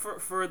just,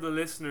 for the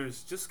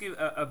listeners, just give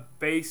a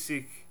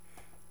basic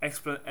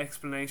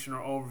explanation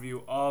or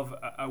overview of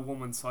a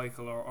woman's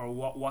cycle, or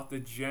what the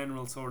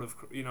general sort of,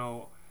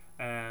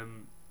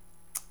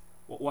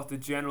 what the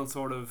general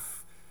sort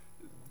of,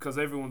 because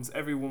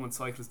every woman's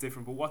cycle is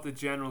different, but what the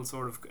general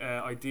sort of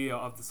idea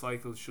of the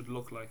cycle should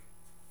look like?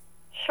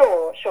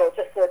 Sure.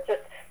 Just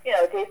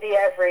the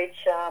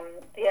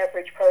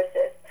average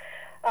process.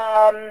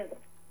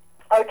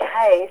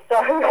 Okay,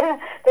 so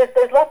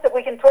there's lots that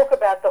we can talk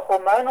about. The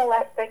hormonal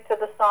aspect of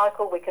the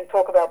cycle. We can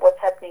talk about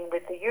what's happening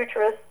with the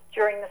uterus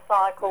during the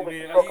cycle. We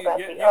can talk about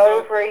the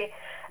ovary.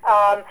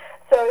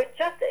 So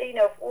just,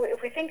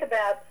 if we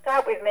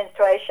start with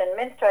menstruation.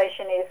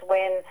 Menstruation is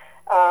when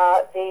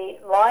the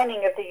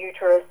lining of the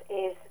uterus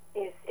is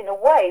in a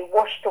way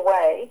washed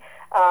away,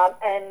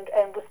 and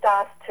will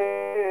start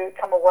to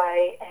come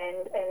away,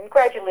 and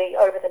gradually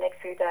over the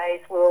next few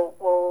days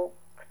will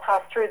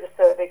pass through the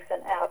cervix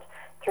and out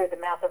through the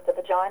mouth of the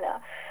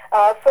vagina.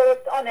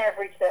 First, on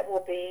average, that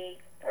will be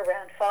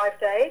around 5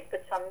 days,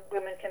 but some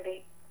women can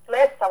be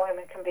less, some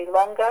women can be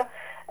longer.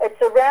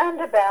 It's around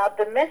about,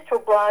 the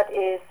menstrual blood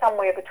is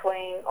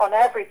on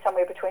average,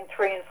 somewhere between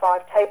 3 and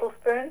 5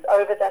 tablespoons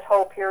over that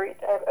whole period,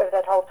 over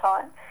that whole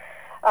time.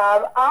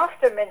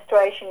 After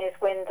menstruation is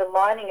when the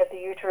lining of the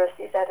uterus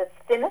is at its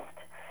thinnest.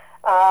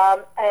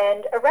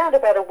 And around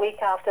about a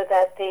week after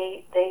that,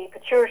 the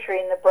pituitary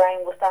in the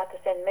brain will start to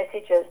send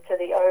messages to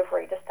the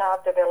ovary to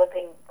start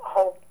developing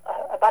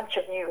a bunch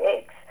of new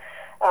eggs.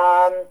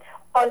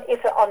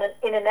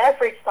 In an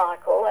average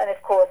cycle, and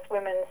of course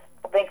women's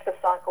length of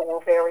cycle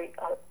will vary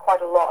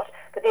quite a lot,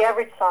 but the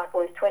average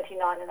cycle is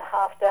 29 and a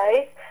half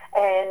days,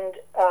 and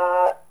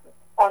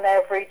on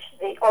average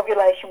the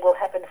ovulation will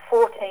happen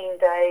 14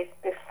 days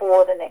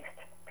before the next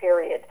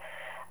period.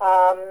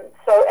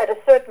 So at a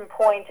certain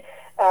point,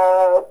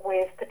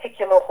 with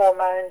particular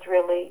hormones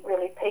really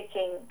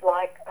peaking,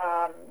 like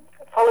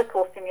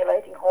follicle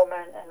stimulating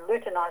hormone and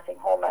luteinizing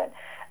hormone,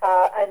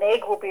 an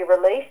egg will be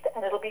released,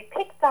 and it'll be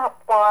picked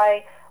up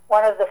by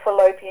one of the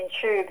fallopian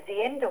tubes,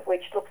 the end of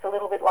which looks a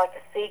little bit like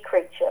a sea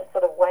creature,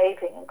 sort of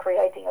waving and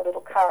creating a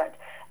little current,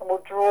 and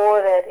will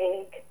draw that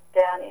egg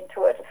down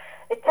into it.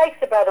 It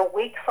takes about a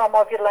week from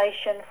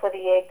ovulation for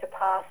the egg to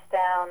pass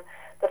down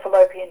the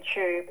fallopian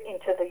tube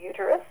into the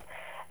uterus.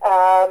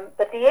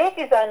 But the egg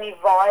is only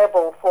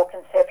viable for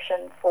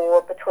conception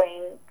for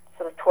between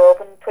sort of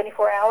 12 and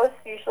 24 hours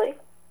usually.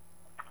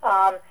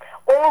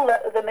 All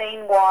the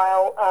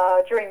meanwhile,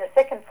 during the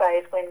second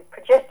phase, when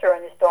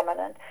progesterone is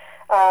dominant,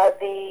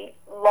 the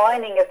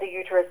lining of the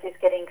uterus is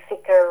getting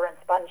thicker and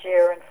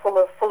spongier and full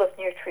of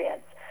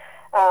nutrients.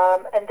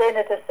 And then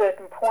at a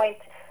certain point,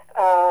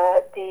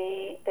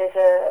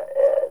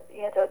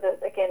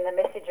 again the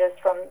messages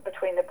from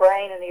between the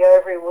brain and the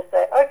ovary will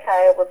say,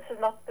 okay, well this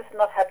is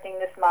not happening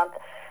this month.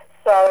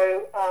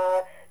 So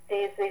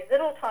there's these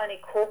little tiny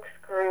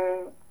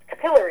corkscrew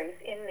capillaries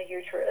in the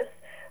uterus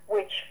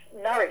which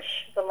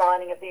nourish the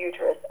lining of the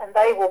uterus, and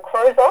they will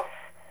close off,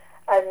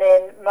 and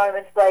then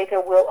moments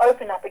later will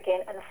open up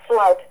again and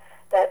flood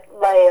that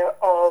layer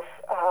of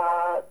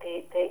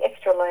the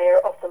extra layer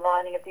of the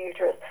lining of the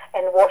uterus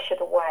and wash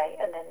it away,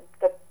 and then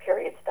the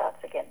period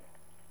starts again.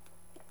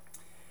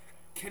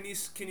 Can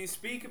you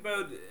speak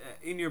about,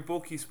 in your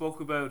book you spoke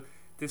about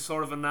this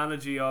sort of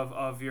analogy of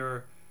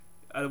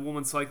a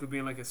woman's cycle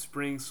being like a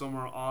spring,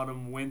 summer,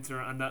 autumn, winter,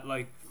 and that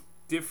like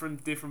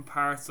different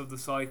parts of the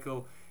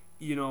cycle,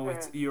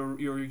 it's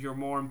you're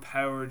more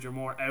empowered, you're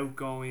more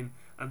outgoing,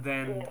 and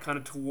then kind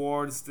of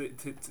towards the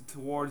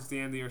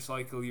end of your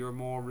cycle you're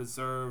more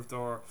reserved,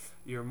 or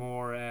you're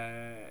more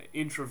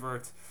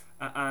introvert,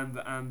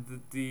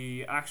 and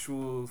the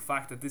actual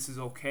fact that this is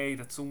okay,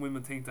 that some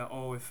women think that,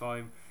 oh, if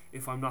I'm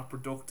not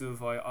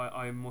productive,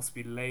 I must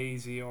be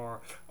lazy,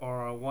 or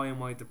why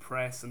am I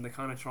depressed, and they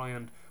kind of try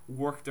and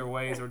work their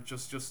ways, or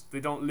just they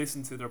don't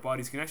listen to their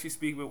bodies. Can you actually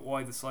speak about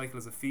why the cycle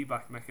is a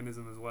feedback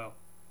mechanism as well?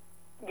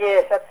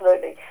 Yes,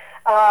 absolutely.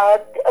 A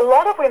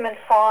lot of women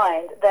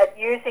find that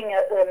using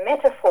a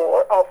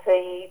metaphor of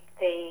the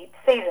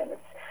seasons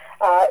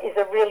is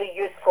a really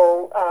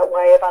useful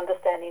way of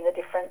understanding the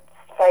different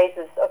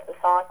phases of the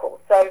cycle.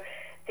 So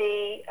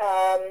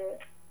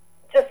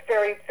just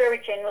very, very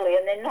generally,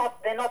 and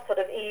they're not sort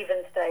of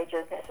even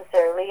stages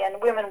necessarily,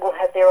 and women will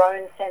have their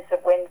own sense of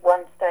when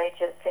one stage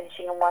is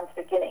finishing and one's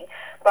beginning.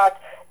 But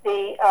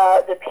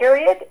the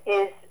period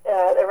is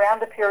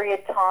around the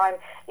period time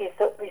is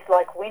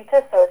like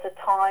winter, so it's a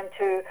time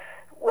to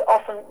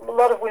often a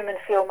lot of women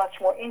feel much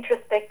more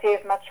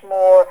introspective, much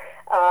more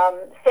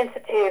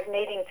sensitive,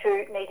 needing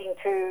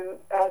to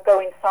go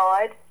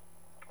inside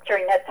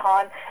during that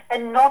time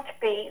and not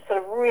be sort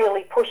of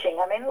really pushing.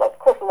 I mean, of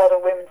course, a lot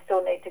of women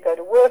still need to go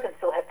to work and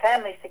still have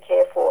families to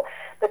care for,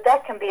 but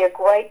that can be a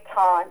great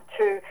time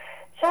to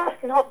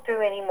just not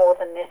do any more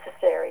than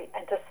necessary,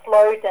 and to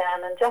slow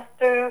down and just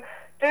do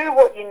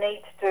what you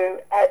need to do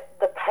at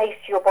the pace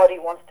your body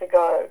wants to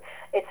go.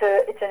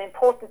 It's an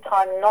important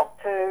time not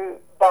to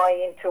buy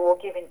into or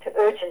give into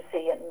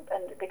urgency, and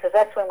because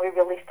that's when we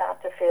really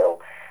start to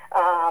feel,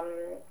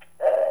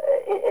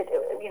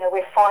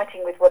 we're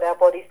fighting with what our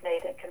bodies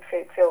need and can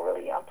feel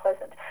really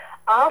unpleasant.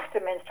 After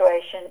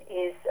menstruation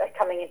is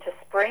coming into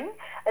spring,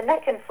 and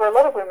that can, for a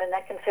lot of women,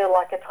 that can feel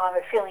like a time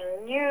of feeling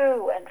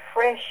new and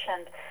fresh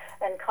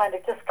and kind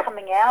of just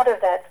coming out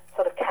of that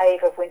sort of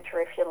cave of winter,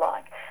 if you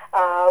like,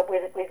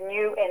 with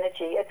new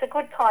energy. It's a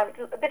good time,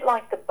 a bit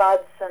like the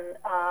buds and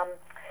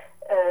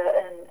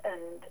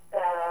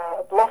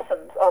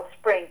blossoms of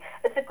spring.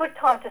 It's a good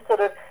time to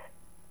sort of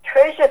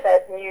treasure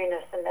that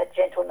newness and that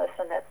gentleness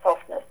and that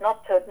softness,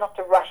 not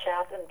to rush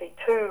out and be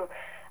too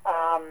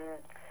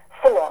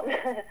full on,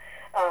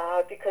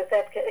 because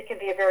it can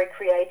be a very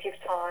creative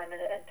time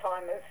and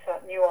time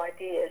of new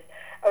ideas.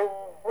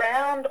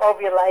 Around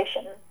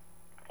ovulation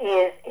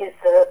is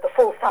the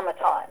full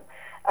summertime,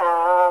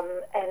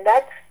 and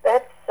that's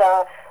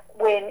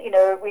when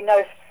we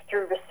know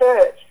through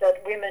research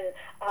that women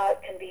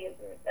can be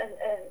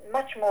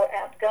much more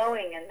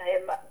outgoing, and they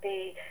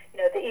be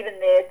even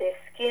their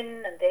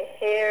skin and their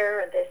hair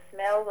and their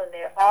smell and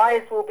their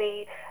eyes will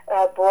be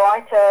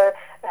brighter,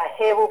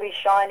 hair will be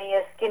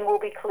shinier, skin will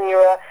be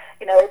clearer.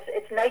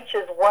 It's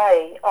nature's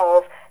way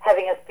of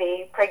having us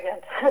be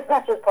pregnant as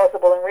much as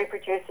possible and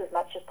reproduce as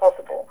much as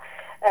possible.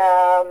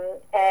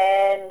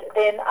 And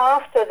then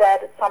after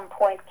that, at some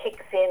point,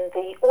 kicks in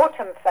the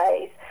autumn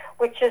phase,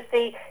 which is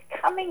the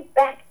coming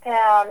back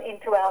down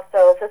into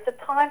ourselves. It's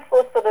a time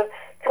for sort of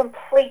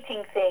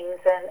completing things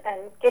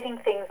and getting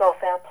things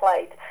off our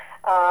plate.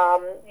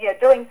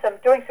 Doing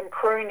some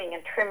pruning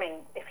and trimming,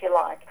 if you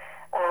like.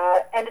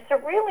 And it's a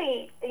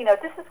really,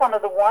 this is one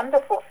of the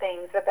wonderful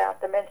things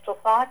about the menstrual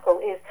cycle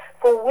is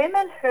for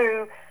women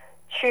who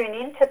tune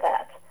into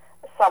that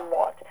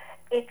somewhat,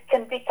 it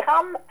can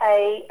become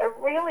a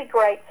really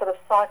great sort of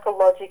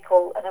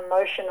psychological and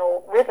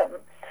emotional rhythm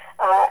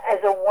as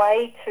a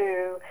way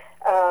to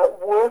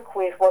work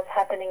with what's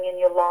happening in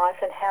your life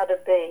and how to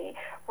be,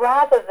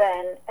 rather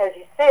than, as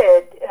you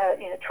said,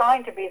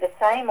 trying to be the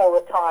same all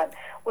the time,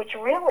 which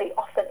really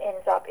often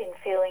ends up in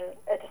feeling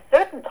at a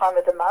certain time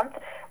of the month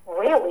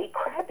really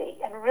crabby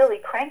and really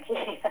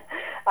cranky,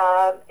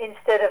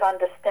 instead of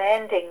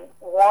understanding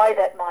why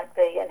that might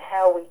be and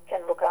how we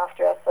can look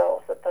after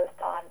ourselves at those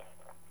times.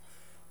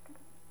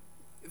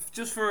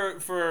 Just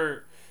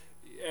for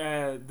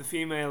the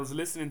females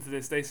listening to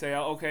this, they say,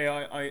 okay,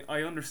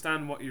 I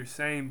understand what you're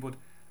saying, but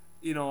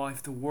I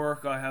have to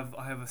work, I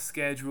have a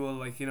schedule,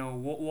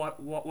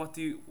 what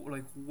do you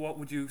what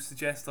would you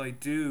suggest I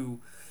do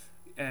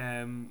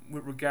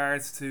with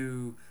regards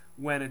to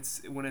when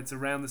it's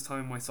around this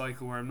time of my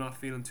cycle where I'm not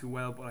feeling too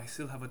well, but I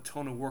still have a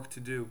ton of work to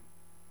do?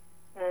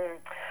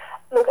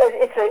 Look,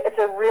 it's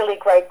a really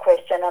great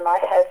question, and I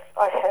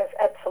have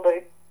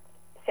absolute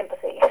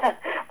sympathy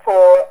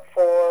for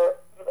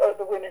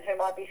the women who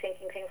might be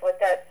thinking things like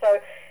that. So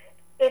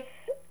it's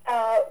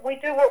we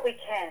do what we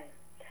can,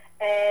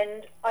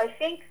 and I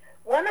think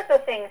one of the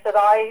things that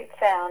I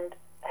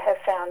have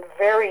found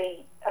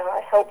very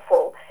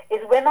helpful is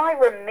when I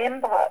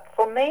remember.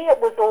 For me, it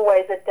was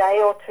always a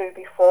day or two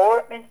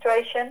before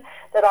menstruation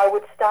that I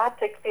would start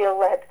to feel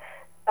that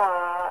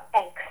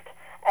angst,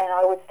 and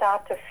I would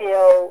start to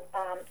feel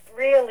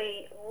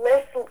really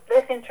less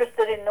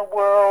interested in the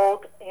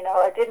world.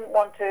 I didn't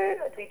want to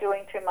be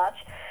doing too much.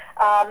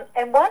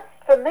 And once,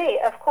 for me,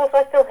 of course,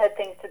 I still had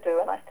things to do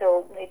and I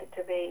still needed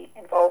to be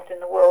involved in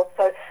the world.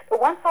 But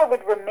once I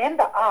would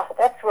remember,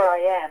 that's where I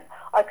am,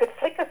 I could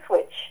flick a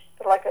switch,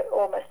 like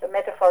almost a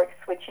metaphoric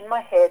switch in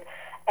my head,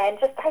 and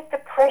just take the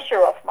pressure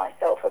off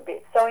myself a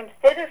bit. So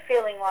instead of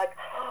feeling like,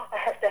 I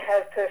have to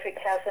have perfect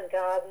house and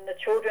garden, the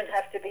children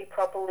have to be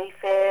properly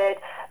fed,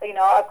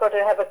 I've got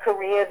to have a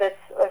career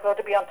I've got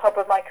to be on top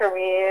of my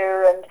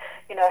career and,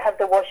 have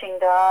the washing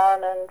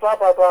done and blah,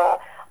 blah, blah.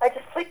 I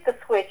just flick the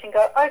switch and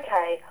go,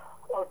 okay,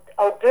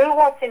 I'll do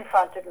what's in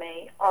front of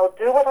me. I'll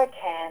do what I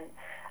can.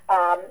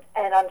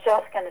 And I'm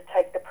just going to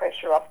take the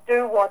pressure off.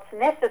 Do what's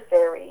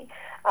necessary.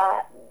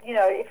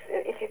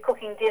 If you're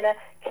cooking dinner,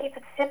 keep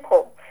it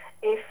simple.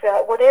 If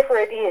whatever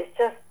it is,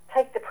 just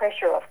take the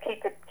pressure off.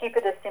 Keep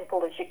it as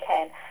simple as you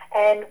can.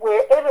 And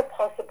wherever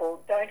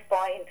possible, don't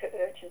buy into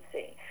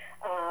urgency.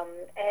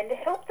 And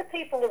help the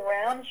people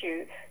around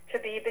you to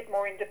be a bit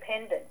more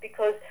independent,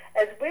 because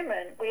as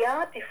women, we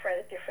are different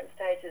at different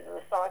stages of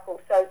the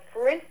cycle. So,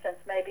 for instance,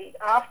 maybe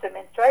after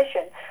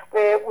menstruation,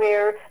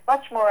 we're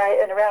much more,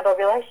 and around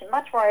ovulation,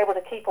 much more able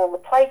to keep all the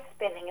plates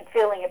spinning and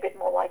feeling a bit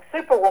more like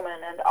Superwoman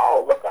and,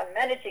 look, I'm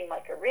managing my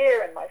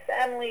career and my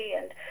family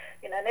and,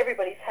 and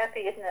everybody's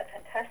happy. Isn't that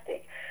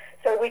fantastic?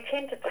 So we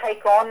tend to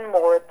take on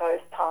more at those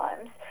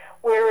times.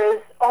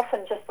 Whereas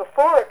often just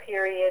before a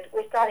period,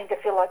 we're starting to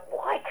feel like,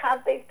 why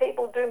can't these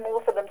people do more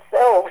for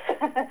themselves?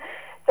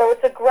 So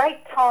it's a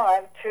great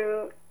time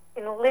to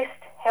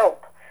enlist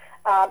help.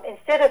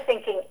 Instead of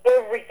thinking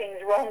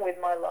everything's wrong with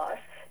my life,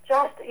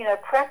 just,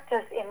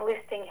 practice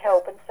enlisting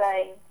help and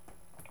saying,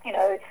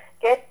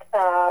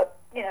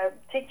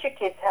 teach your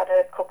kids how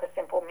to cook a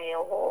simple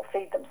meal or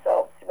feed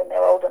themselves when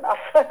they're old enough.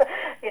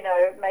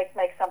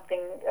 Make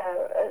something,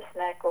 a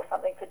snack or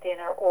something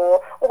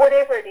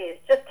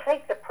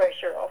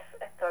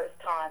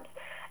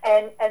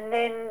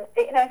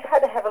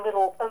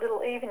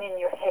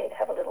ahead,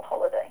 have a little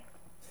holiday.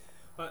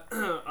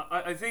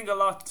 I think a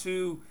lot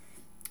too,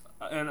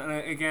 and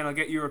again, I'll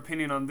get your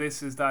opinion on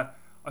this, is that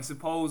I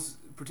suppose,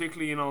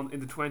 particularly in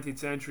the 20th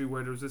century,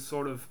 where there was this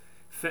sort of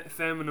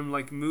feminine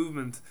like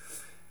movement,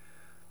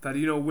 that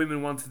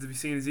women wanted to be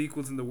seen as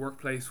equals in the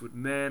workplace with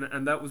men,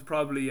 and that was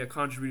probably a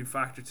contributing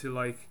factor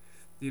to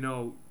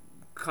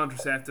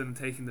contraceptive and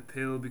taking the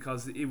pill,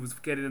 because it was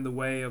getting in the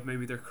way of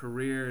maybe their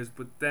careers,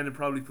 but then it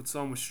probably put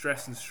so much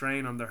stress and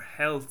strain on their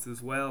health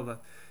as well that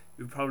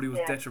it probably was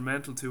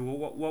detrimental to.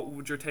 What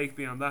would your take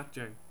be on that,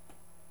 Jane?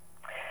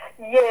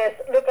 Yes,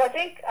 look, I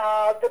think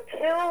the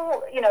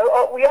pill,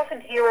 we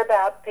often hear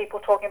about people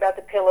talking about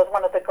the pill as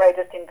one of the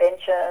greatest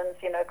inventions,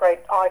 great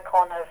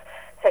icon of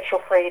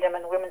sexual freedom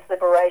and women's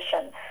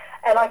liberation.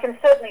 And I can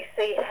certainly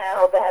see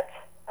how that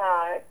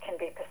can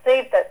be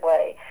perceived that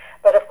way.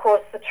 But of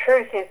course, the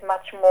truth is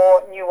much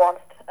more nuanced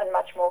and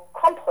much more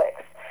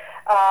complex.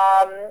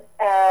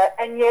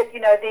 And yet,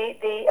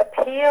 the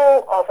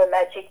appeal of a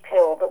magic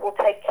pill that will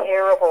take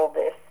care of all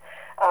this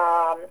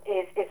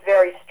is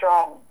very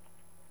strong.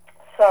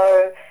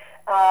 So,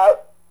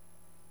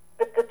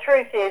 but the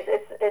truth is,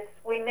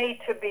 we need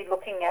to be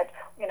looking at,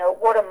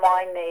 what are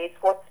my needs,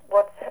 what's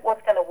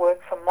going to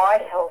work for my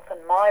health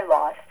and my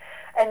life,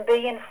 and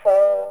be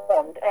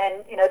informed.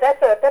 And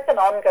that's an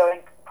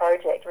ongoing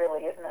project,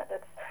 really, isn't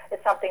it?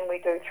 It's something we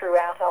do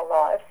throughout our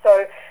lives.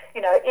 So,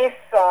 if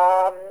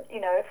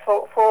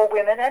for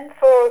women and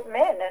for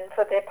men and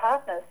for their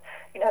partners,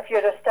 if you're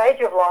at a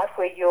stage of life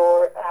where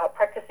you're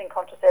practicing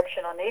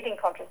contraception or needing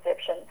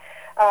contraception,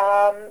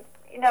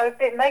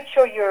 make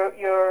sure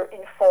you're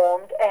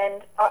informed.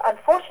 And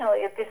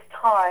unfortunately, at this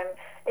time,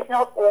 it's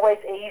not always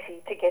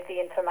easy to get the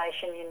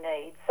information you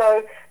need.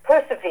 So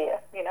persevere.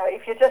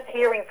 If you're just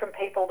hearing from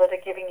people that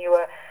are giving you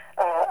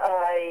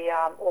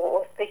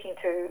or speaking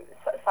to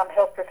some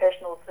health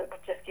professionals that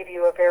would just give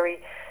you a very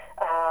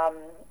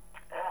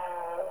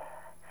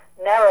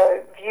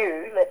narrow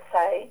view, let's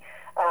say,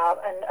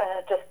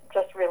 and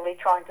just really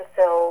trying to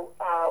sell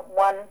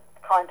one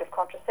kind of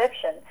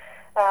contraception,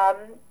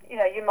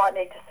 you might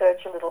need to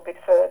search a little bit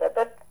further.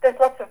 But there's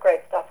lots of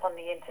great stuff on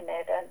the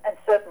internet, and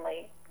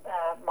certainly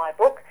my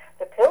book,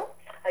 The Pill,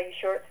 Are You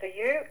Sure It's For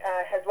You,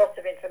 has lots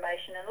of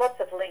information and lots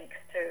of links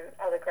to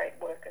other great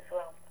work as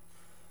well.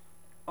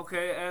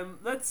 Okay,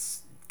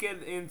 let's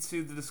get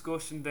into the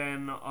discussion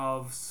then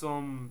of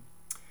some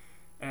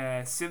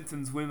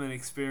symptoms women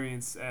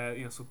experience,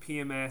 so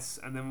PMS,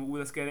 and then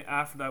let's get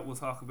after that we'll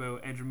talk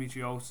about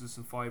endometriosis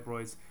and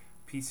fibroids,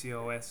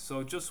 PCOS.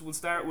 So we'll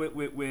start with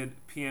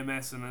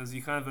PMS, and as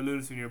you kind of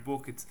alluded to in your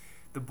book, it's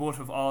the butt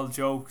of all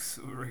jokes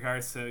with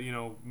regards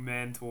to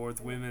men towards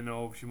women.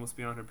 Oh, she must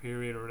be on her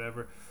period or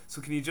whatever.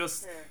 So can you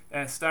just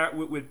start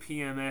with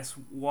PMS,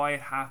 why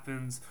it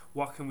happens,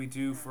 what can we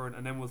do for it,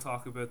 and then we'll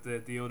talk about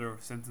the other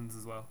symptoms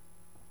as well.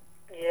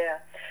 Yeah.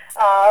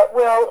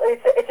 Well,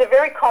 it's a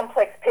very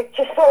complex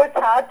picture, so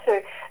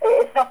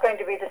it's not going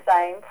to be the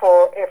same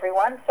for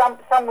everyone.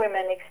 Some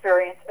women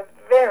experience a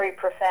very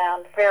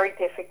profound, very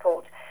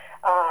difficult,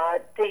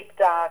 deep,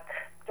 dark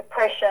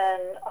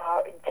depression,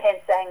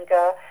 intense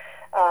anger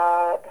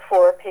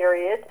before a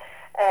period.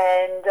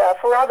 And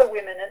for other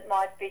women, it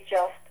might be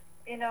just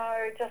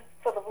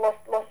sort of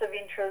loss of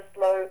interest,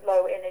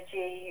 low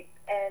energy,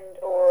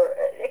 or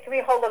it can be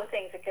a whole lot of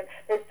things.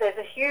 There's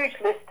a huge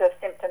list of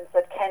symptoms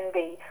that can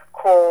be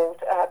called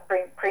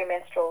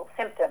premenstrual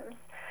symptoms.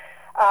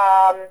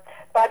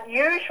 But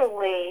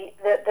usually,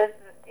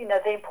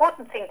 the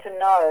important thing to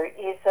know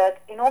is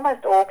that in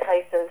almost all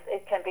cases,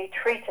 it can be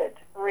treated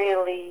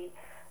really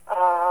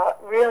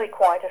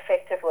quite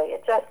effectively.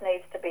 It just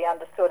needs to be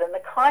understood. And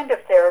the kind of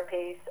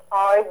therapies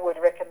I would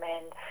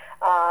recommend,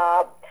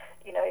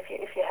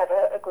 if you have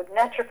a good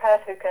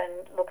naturopath who can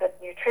look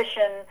at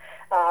nutrition,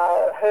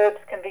 herbs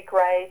can be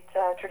great,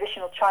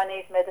 traditional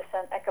Chinese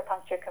medicine,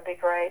 acupuncture can be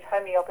great,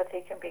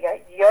 homeopathy can be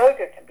great,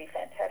 yoga can be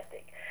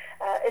fantastic.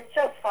 It's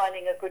just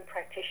finding a good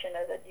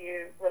practitioner that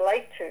you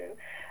relate to.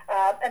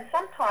 And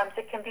sometimes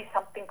it can be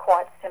something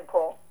quite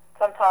simple.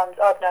 Sometimes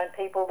I've known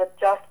people that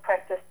just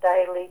practice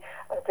daily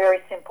a very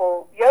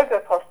simple yoga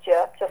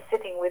posture, just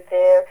sitting with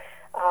their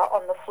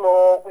on the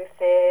floor with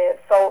the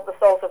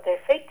soles of their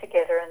feet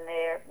together and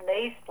their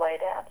knees splayed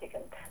out. You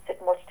can sit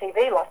and watch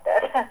TV like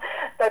that,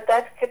 but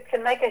that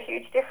can make a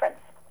huge difference.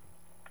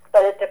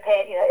 But it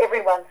depends.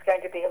 Everyone's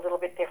going to be a little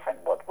bit different.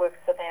 What works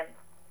for them.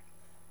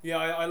 Yeah,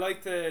 I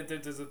like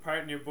there's a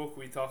part in your book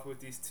where you talk about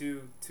these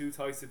two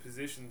types of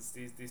positions,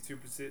 these two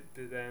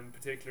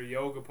particular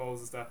yoga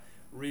poses that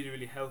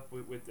really help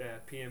with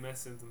PMS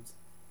symptoms.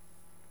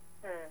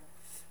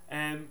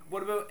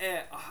 What about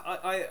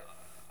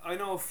I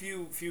know a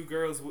few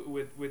girls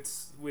with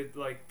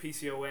like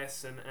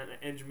PCOS and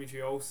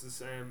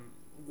endometriosis.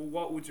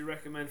 What would you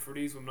recommend for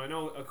these women? I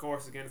know, of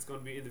course, again, it's going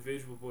to be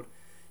individual, but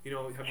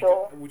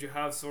would you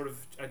have sort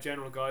of a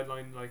general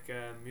guideline like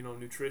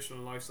nutrition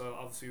and lifestyle?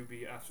 Obviously, would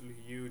be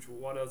absolutely huge.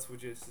 What else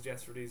would you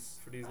suggest for these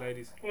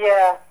ladies?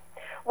 Yeah,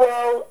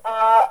 well,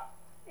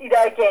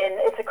 again,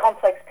 it's a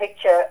complex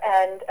picture,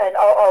 and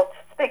I'll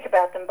speak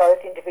about them both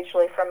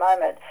individually for a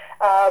moment.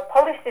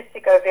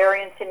 Polycystic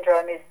ovarian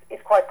syndrome is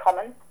quite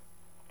common,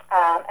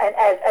 and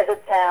as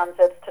it sounds,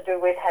 it's to do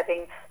with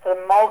having sort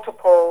of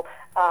multiple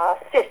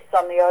cysts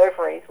on the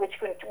ovaries,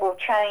 which will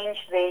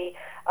change the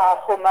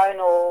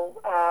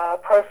hormonal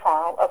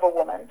profile of a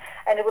woman,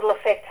 and it will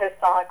affect her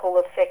cycle,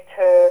 affect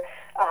her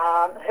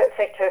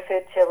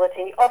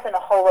fertility, often a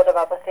whole lot of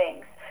other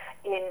things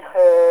in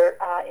her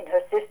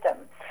system.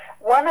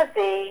 One of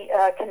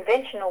the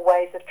conventional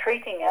ways of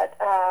treating it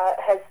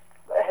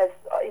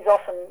is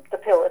often the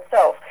pill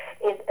itself.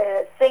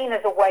 It's seen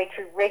as a way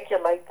to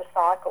regulate the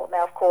cycle.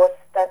 Now, of course,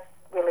 that's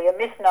really a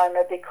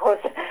misnomer because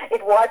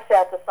it wipes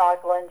out the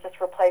cycle and just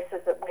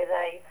replaces it with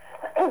a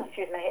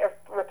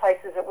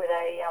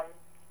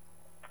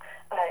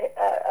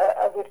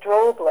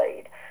withdrawal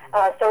bleed.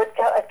 So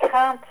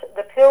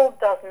the pill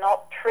does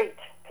not treat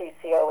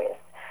PCOS.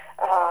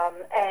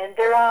 And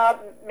there are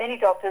many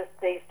doctors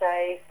these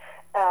days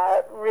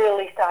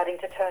really starting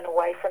to turn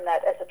away from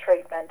that as a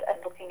treatment and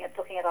looking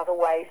at other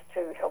ways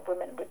to help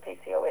women with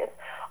PCOS.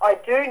 I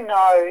do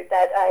know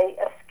that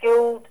a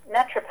skilled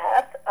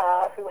naturopath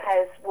who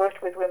has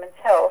worked with women's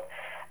health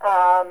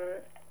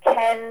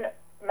can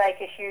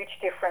make a huge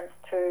difference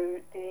to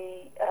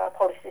the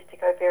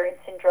polycystic ovarian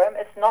syndrome.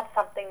 It's not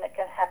something that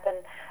can happen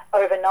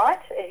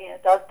overnight.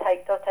 It does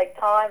take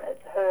time.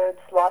 It's herbs,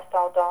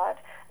 lifestyle, diet,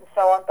 and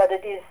so on. But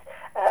it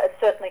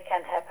certainly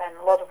can happen.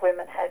 A lot of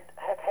women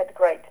have had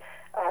great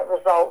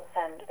results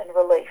and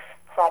relief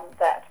from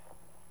that.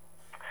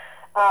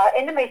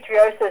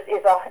 Endometriosis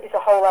is a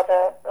whole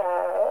other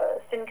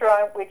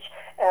syndrome, which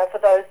for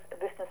those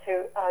listeners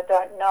who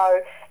don't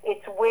know,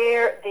 it's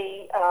where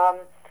the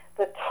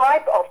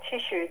type of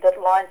tissue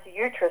that lines the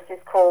uterus is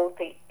called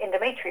the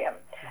endometrium,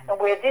 and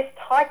where this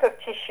type of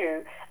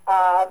tissue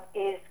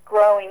is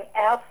growing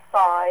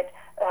outside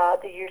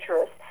the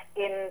uterus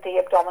in the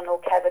abdominal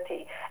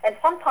cavity, and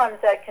sometimes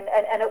that can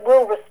and it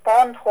will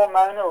respond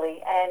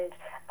hormonally and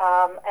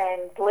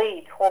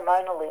bleed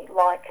hormonally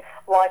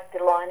like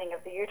the lining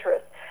of the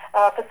uterus.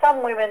 For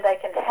some women, they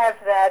can have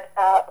that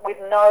with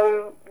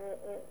no,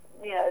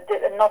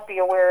 not be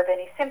aware of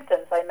any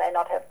symptoms. They may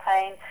not have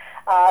pain.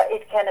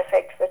 It can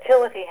affect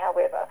fertility,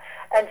 however.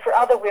 And for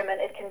other women,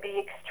 it can be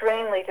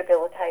extremely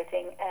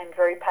debilitating and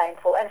very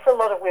painful. And for a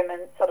lot of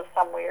women, sort of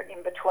somewhere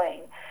in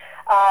between.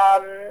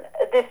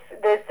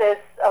 There's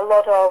a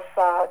lot of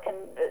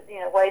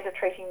ways of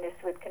treating this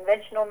with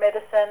conventional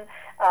medicine.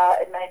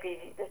 It may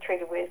be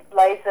treated with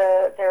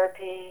laser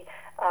therapy,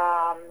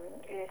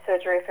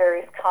 surgery of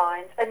various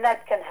kinds, and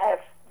that can have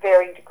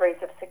varying degrees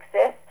of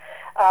success.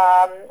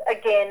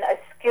 Again, a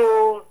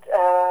skilled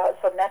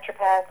sort of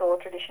naturopath or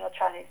traditional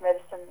Chinese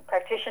medicine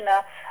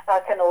practitioner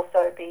can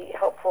also be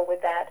helpful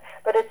with that.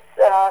 But it's,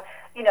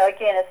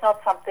 again, it's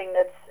not something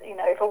that's,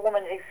 if a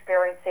woman is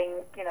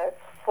experiencing,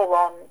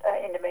 full-on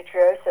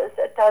endometriosis,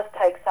 it does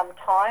take some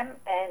time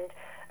and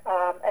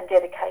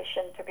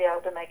dedication to be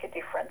able to make a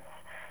difference.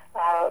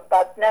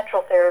 But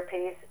natural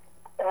therapies,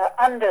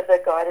 under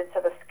the guidance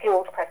of a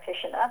skilled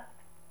practitioner,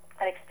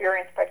 an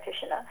experienced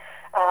practitioner,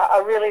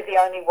 are really the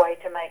only way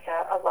to make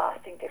a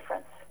lasting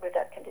difference with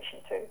that condition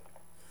too.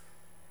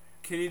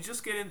 Can you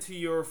just get into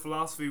your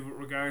philosophy with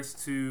regards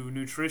to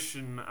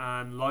nutrition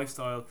and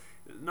lifestyle,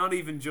 not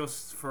even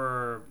just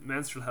for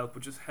menstrual health,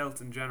 but just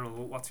health in general?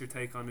 What's your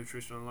take on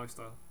nutrition and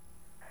lifestyle?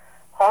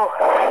 Oh,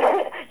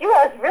 you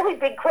ask really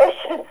big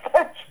questions,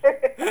 don't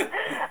you?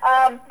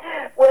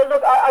 Well,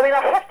 look, I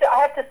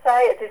have to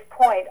say at this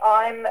point,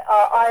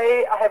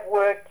 I have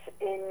worked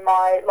in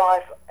my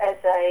life as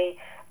a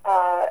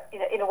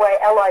in a way,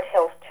 allied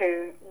health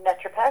to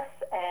naturopaths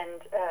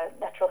and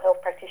natural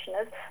health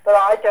practitioners, but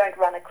I don't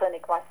run a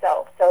clinic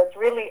myself. So it's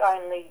really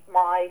only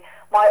my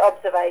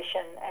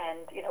observation and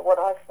what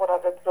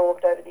I've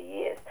absorbed over the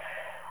years.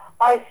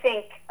 I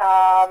think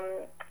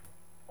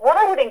what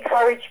I would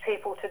encourage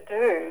people to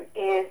do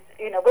is,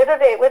 whether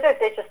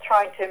they're just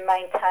trying to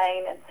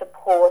maintain and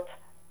support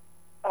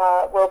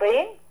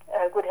well-being,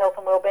 good health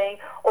and well-being,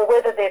 or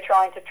whether they're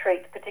trying to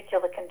treat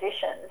particular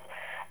conditions,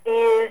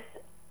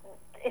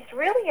 it's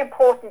really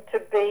important to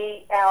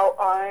be our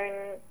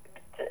own,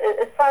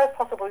 as far as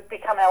possible,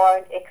 become our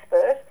own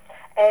expert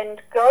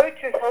and go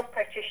to health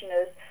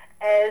practitioners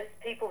as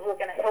people who are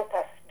going to help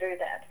us do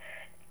that.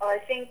 I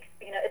think,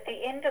 at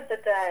the end of the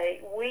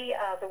day, we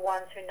are the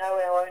ones who know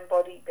our own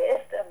body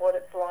best and what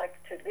it's like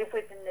to live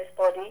within this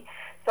body.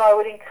 So I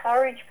would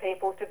encourage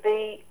people to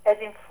be as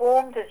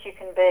informed as you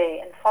can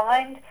be and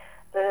find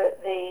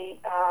the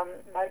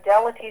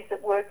modalities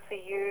that work for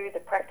you, the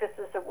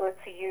practices that work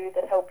for you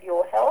that help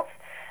your health.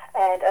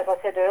 And as I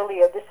said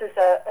earlier, this is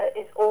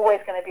always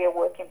going to be a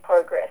work in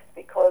progress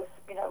because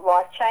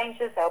life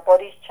changes, our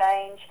bodies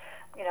change.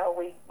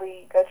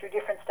 We go through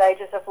different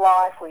stages of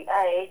life, we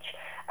age,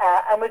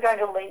 and we're going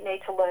to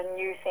need to learn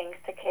new things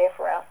to care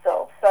for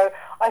ourselves. So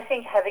I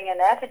think having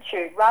an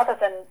attitude, rather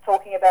than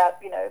talking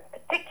about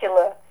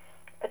particular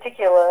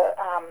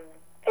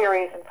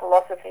theories and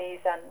philosophies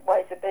and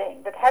ways of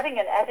being, but having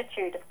an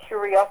attitude of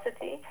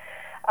curiosity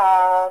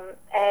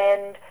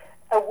and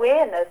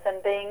awareness,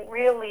 and being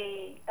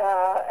really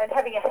and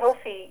having a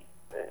healthy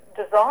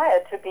desire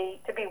to be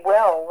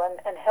well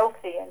and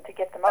healthy, and to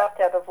get the most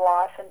out of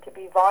life, and to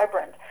be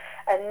vibrant,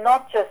 and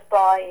not just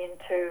buy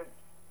into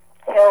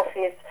health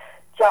is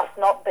just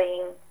not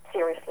being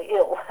seriously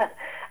ill.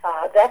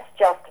 That's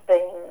just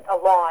being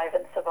alive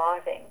and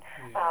surviving.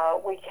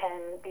 We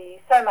can be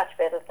so much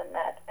better than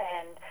that,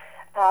 and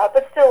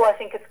but still, I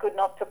think it's good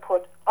not to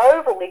put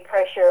overly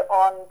pressure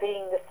on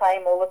being the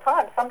same all the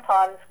time.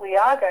 Sometimes we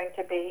are going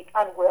to be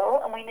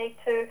unwell, and we need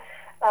to.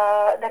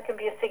 That can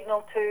be a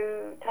signal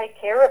to take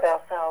care of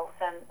ourselves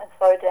and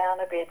slow down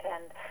a bit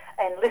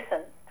and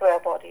listen to our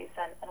bodies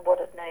and what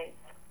it needs.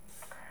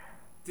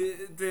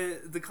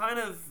 The kind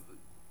of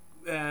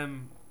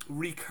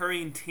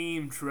recurring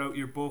theme throughout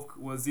your book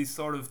was these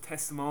sort of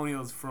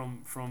testimonials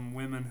from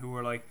women who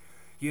were like,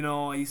 you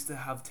know, I used to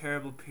have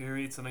terrible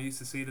periods and I used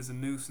to see it as a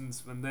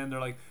nuisance, and then they're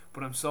like,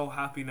 but I'm so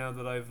happy now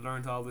that I've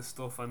learned all this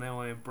stuff, and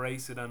now I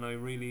embrace it and I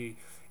really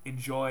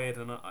enjoy it,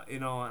 and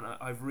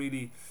I've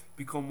really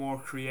become more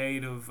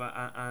creative,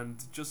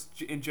 and just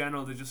in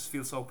general they just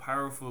feel so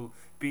powerful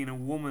being a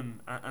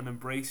woman and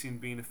embracing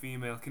being a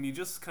female. Can you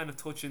just kind of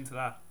touch into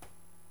that?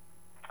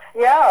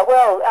 Yeah,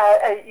 well,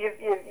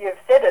 you've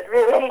said it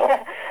really.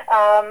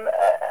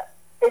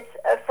 It's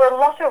for a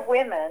lot of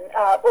women,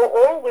 or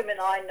all women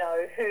I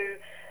know, who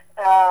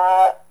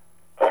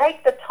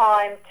take the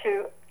time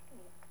to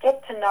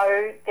get to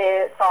know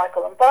their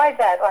cycle. And by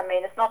that I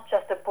mean it's not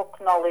just a book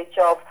knowledge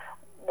of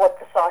what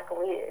the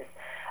cycle is,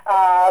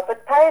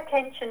 but pay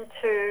attention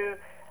to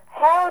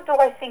how do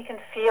I think and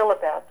feel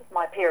about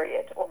my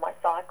period or my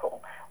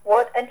cycle.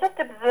 And just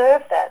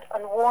observe that,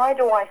 and why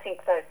do I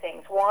think those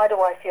things? Why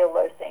do I feel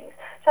those things?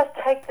 Just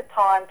take the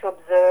time to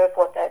observe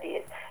what that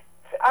is.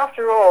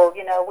 After all,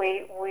 you know,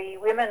 we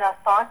women are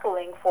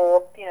cycling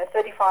for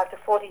 35 to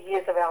 40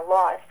 years of our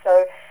life.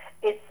 So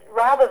it's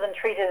rather than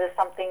treat it as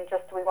something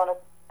just we want to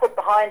put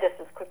behind us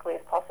as quickly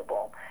as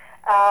possible.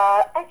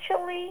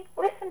 Actually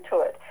listen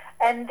to it,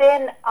 and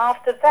then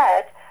after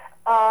that,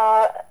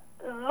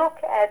 look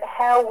at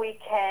how we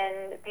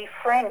can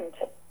befriend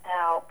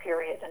our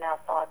period and our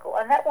cycle,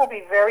 and that will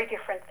be very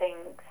different things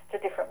to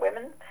different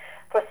women.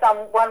 For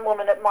one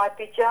woman it might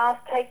be just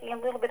taking a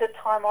little bit of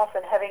time off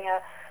and having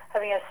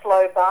a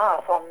slow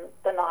bath on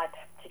the night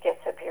she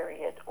gets her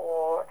period,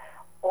 or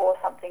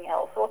something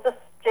else, or just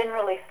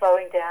generally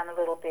slowing down a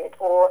little bit,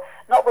 or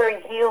not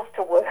wearing heels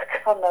to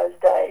work on those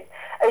days.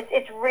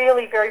 It's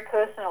really very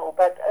personal,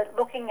 but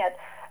looking at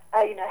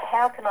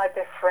how can I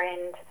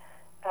befriend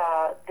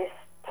this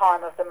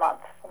time of the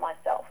month for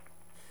myself.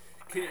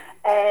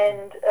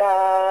 And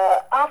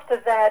after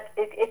that,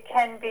 it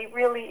can be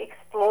really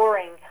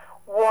exploring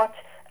what,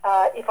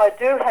 if I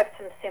do have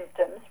some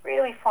symptoms,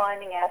 really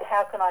finding out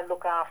how can I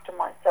look after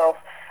myself.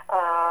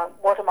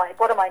 What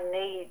are my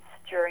needs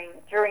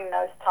during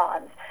those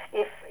times?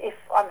 If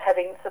I'm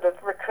having sort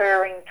of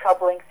recurring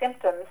troubling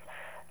symptoms,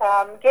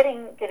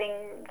 getting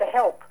the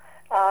help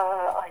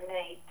I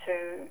need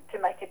to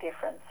make a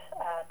difference,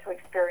 to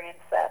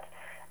experience that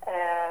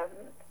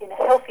in a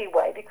healthy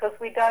way, because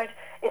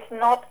it's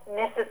not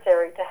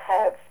necessary to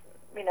have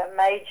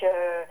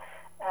major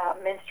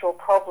menstrual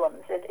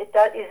problems. It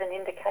is an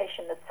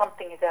indication that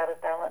something is out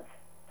of balance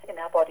in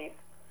our bodies.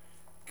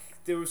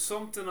 There was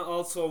something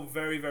also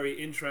very, very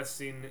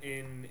interesting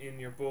in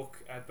your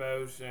book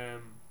about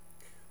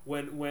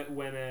when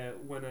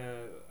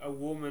a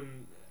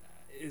woman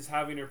is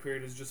having her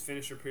period, has just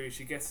finished her period,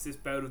 she gets this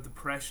bout of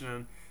depression,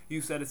 and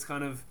you said it's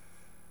kind of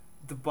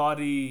the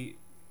body,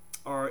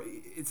 or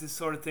it's this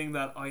sort of thing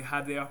that I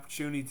had the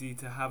opportunity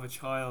to have a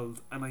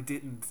child and I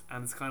didn't,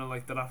 and it's kind of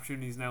like that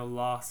opportunity is now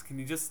lost. Can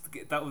you just,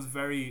 that was a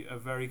very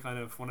kind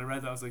of, when I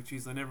read that I was like,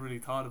 geez, I never really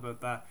thought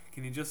about that.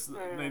 Can you just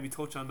maybe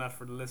touch on that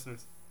for the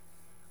listeners?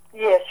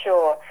 Yeah,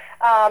 sure.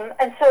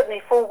 And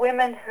certainly for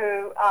women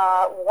who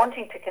are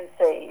wanting to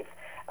conceive,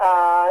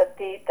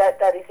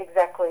 that is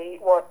exactly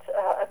what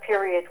a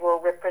period will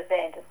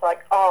represent. It's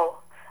like,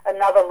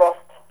 another lost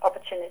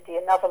opportunity,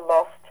 another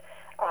lost,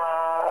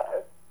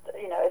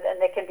 and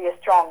there can be a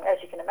strong,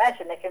 as you can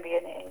imagine, there can be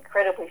an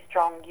incredibly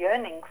strong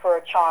yearning for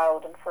a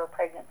child and for a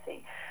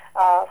pregnancy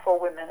for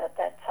women at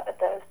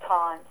those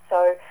times.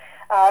 So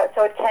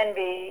it can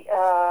be,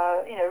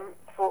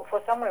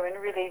 for some women,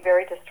 really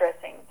very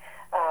distressing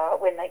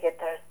when they get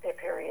their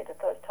period at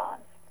those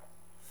times.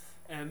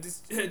 And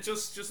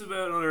just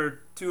about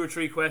another 2 or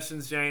 3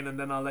 questions, Jane, and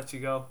then I'll let you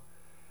go.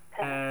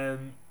 I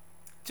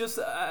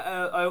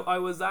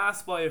was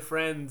asked by a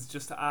friend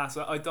just to ask.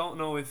 I don't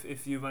know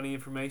if you have any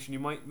information. You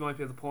might be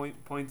able to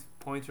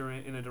point her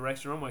in a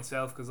direction, or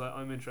myself, because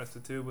I'm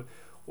interested too. But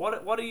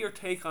what are your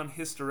take on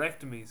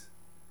hysterectomies?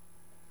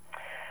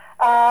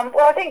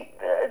 Well, I think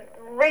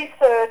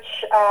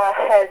research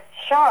has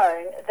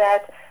shown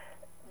that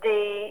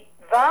the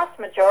vast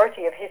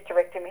majority of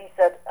hysterectomies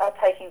that are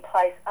taking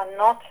place are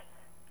not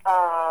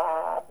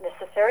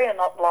necessary, are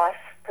not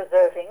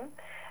life-preserving,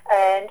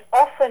 and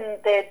often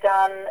they're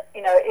done,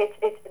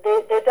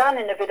 they're done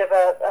in a bit of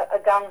a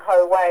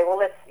gung-ho way. Well,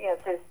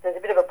 there's a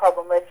bit of a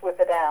problem, let's whip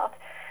it out.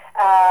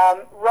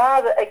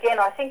 Rather, again,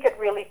 I think it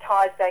really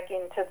ties back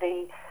into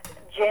the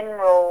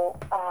general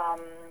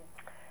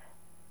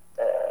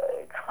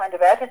kind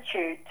of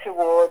attitude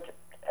toward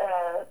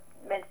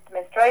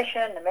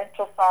menstruation, the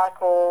menstrual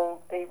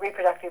cycle, the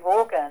reproductive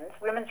organs,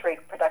 women's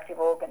reproductive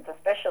organs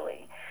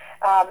especially,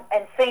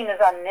 and seen as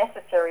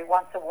unnecessary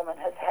once a woman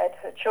has had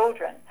her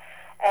children.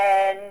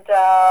 And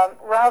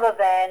rather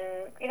than,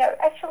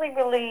 actually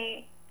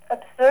really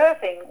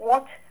observing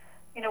what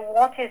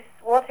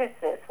is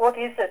this? What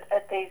is it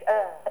at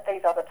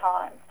these other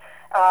times?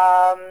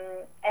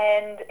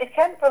 And it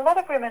can, for a lot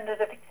of women that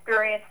have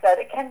experienced that,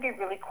 it can be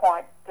really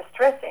quite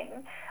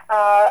distressing.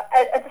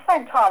 At the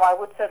same time, I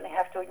would certainly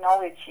have to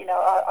acknowledge,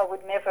 I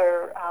would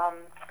never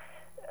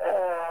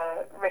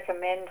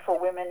recommend for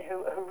women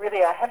who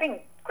really are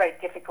having great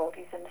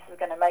difficulties, and this is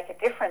going to make a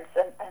difference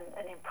and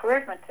an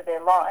improvement to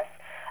their life.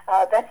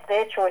 That's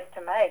their choice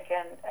to make,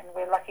 and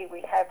we're lucky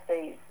we have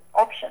these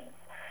options.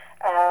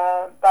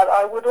 But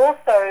I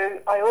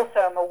also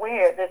am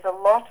aware there's a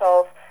lot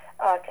of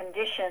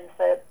conditions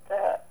that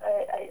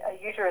a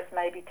uterus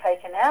may be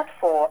taken out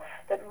for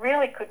that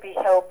really could be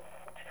helped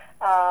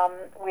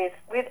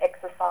with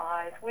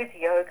exercise, with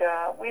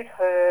yoga, with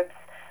herbs,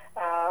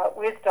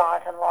 with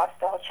diet and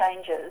lifestyle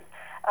changes,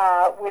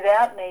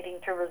 without needing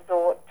to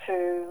resort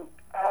to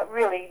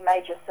really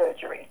major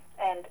surgery.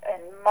 And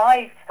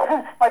my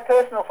my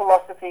personal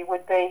philosophy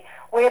would be,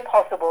 where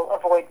possible,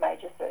 avoid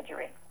major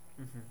surgery.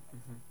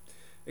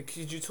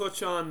 Could you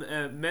touch on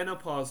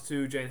menopause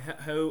too, Jane?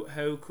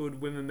 How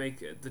could women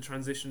make the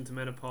transition to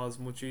menopause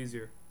much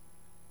easier?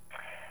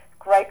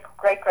 Great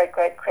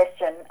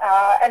question.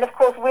 And of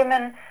course,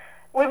 women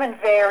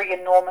vary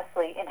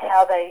enormously in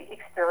how they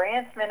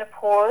experience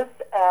menopause.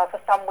 For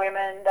some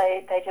women,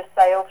 they just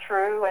sail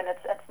through, and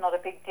it's not a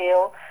big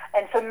deal.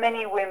 And for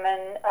many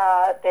women,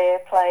 they're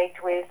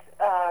plagued with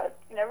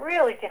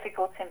really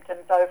difficult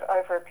symptoms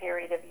over a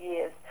period of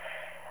years.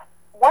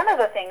 One of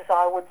the things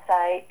I would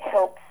say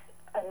helps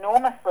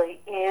enormously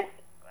is,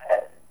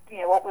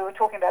 what we were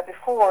talking about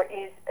before,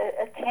 is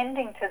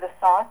attending to the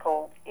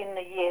cycle in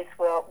the years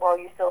while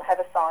you still have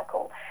a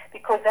cycle,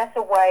 because that's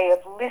a way of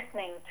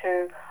listening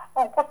to,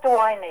 what do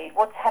I need?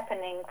 What's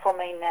happening for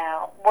me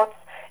now?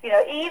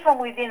 Even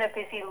within a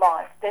busy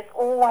life, there's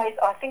always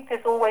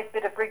a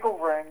bit of wriggle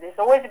room. There's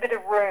always a bit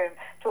of room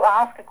to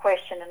ask a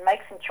question and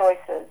make some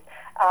choices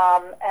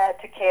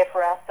to care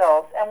for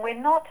ourselves. And we're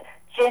not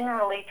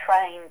generally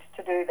trained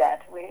to do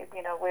that.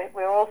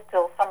 We're all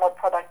still somewhat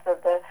products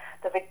of the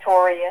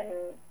Victorian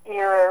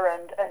era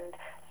and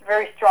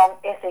very strong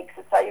ethics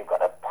that say you've got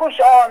to push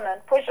on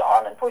and push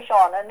on and push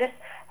on. And this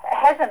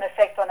has an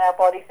effect on our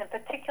bodies, and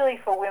particularly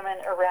for women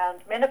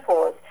around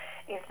menopause,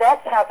 is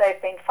that's how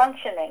they've been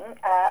functioning,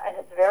 and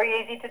it's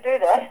very easy to do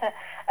that,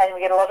 and we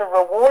get a lot of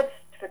rewards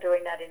for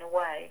doing that in a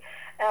way.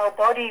 Our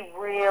body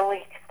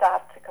really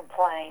starts to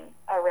complain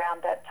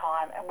around that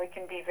time, and we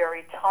can be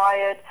very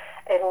tired.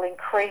 It'll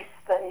increase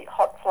the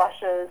hot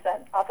flushes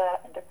and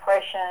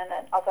depression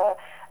and other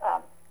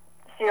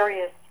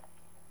serious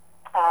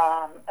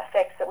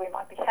effects that we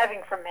might be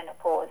having from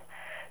menopause.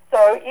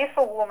 So if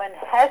a woman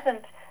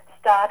hasn't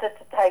started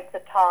to take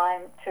the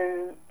time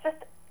to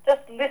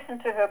just listen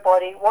to her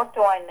body, what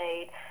do I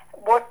need?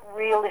 What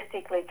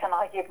realistically can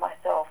I give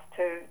myself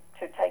to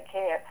take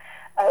care?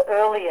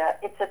 Earlier,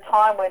 it's a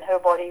time when her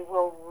body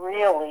will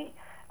really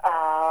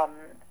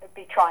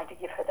be trying to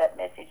give her that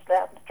message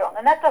loud and strong.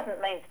 And that doesn't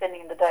mean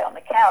spending the day on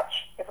the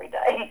couch every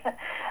day.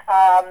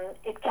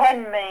 It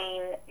can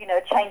mean,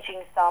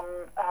 changing some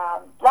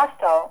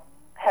lifestyle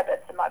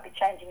habits. It might be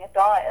changing a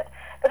diet,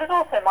 but it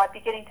also might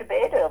be getting to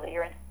bed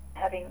earlier and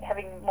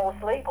having more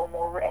sleep or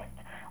more rest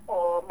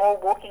or more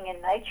walking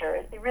in nature.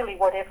 It's really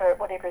whatever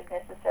is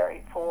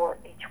necessary for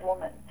each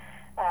woman.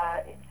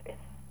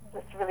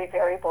 It's really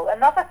variable.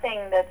 Another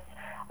thing that's,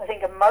 I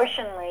think,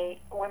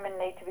 emotionally women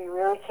need to be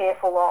really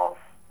careful of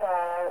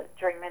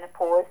during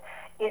menopause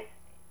is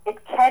it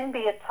can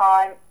be a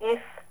time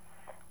if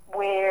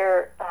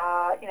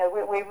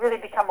we really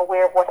become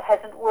aware of what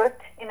hasn't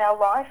worked in our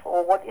life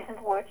or what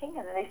isn't working,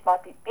 and these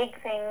might be big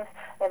things,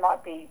 they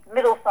might be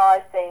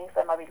middle-sized things,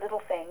 they might be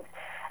little things,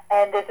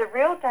 and there's a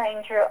real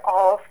danger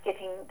of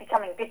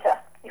becoming bitter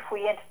if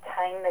we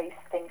entertain these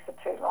things for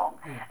too long.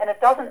 And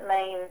it doesn't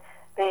mean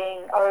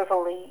being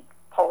overly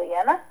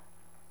Pollyanna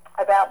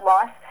about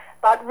life,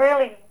 but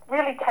really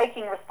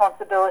taking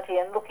responsibility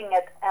and looking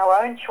at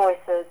our own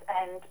choices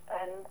and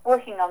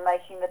working on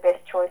making the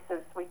best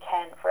choices we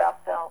can for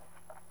ourselves.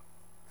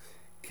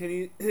 Can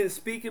you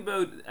speak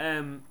about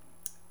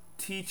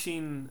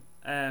teaching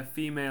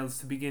females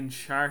to begin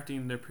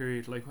charting their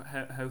period, like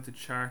how to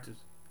chart it?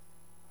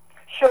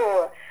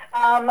 Sure.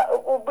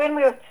 When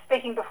we were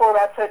speaking before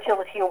about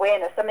fertility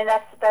awareness, I mean,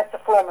 that's a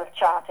form of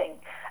charting.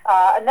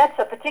 And that's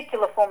a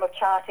particular form of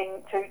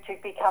charting to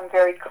become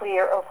very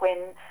clear of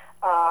when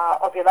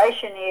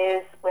ovulation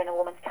is, when a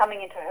woman's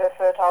coming into her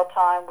fertile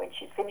time, when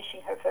she's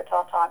finishing her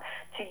fertile time,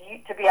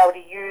 to be able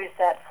to use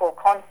that for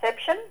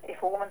conception,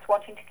 if a woman's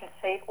wanting to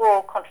conceive,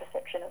 or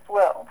contraception as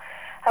well.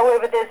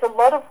 However, there's a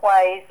lot of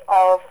ways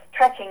of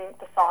tracking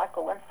the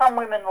cycle, and some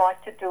women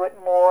like to do it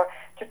more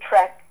to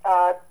track,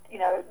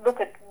 look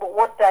at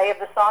what day of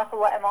the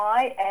cycle am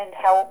I and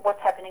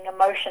what's happening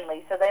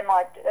emotionally. So they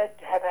might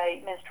have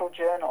a menstrual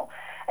journal.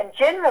 And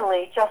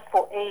generally, just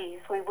for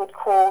ease, we would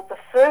call the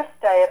first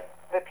day of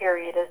a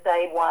period as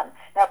day one.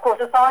 Now, of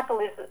course, a cycle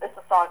is a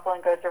cycle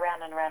and goes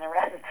around and around and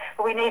around,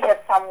 but we need to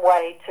have some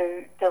way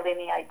to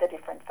delineate the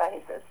different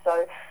phases.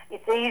 So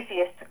it's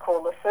easiest to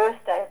call the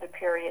first day of the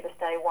period as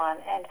day one,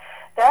 and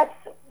that's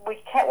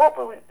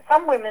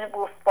some women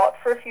will spot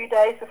for a few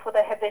days before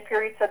they have their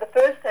period. So the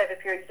first day of the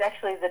period is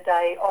actually the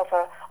day of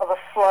a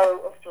flow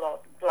of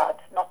blood,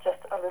 not just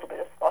a little bit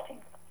of spotting.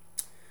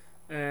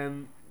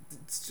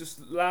 It's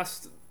just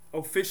last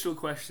official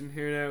question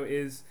here now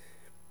is,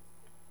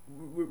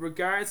 with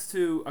regards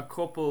to a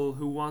couple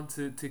who want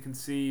to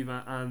conceive,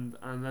 and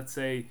let's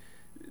say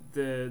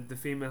the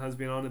female has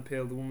been on a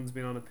pill, the woman's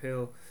been on a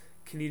pill,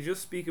 can you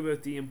just speak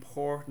about the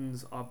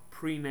importance of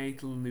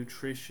prenatal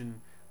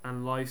nutrition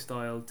and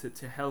lifestyle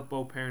to help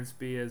both parents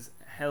be as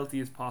healthy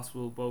as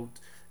possible, both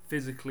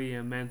physically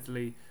and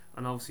mentally,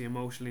 and obviously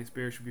emotionally and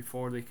spiritually,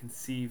 before they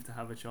conceive to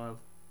have a child?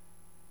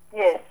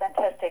 Yes,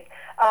 fantastic.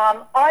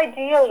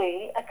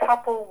 Ideally, a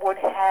couple would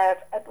have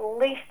at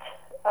least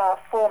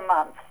 4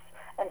 months,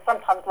 and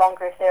sometimes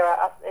longer if there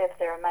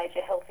are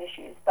major health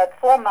issues, but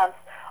 4 months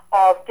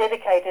of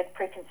dedicated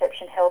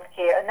preconception health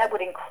care, and that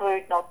would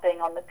include not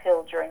being on the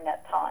pill during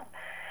that time.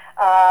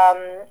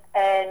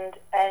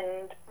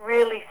 And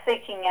really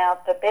seeking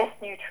out the best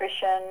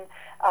nutrition,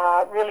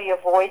 really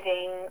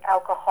avoiding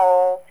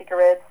alcohol,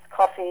 cigarettes,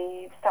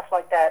 coffee, stuff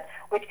like that,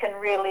 which can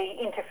really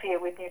interfere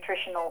with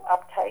nutritional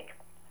uptake.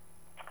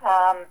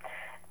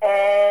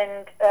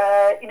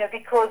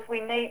 Because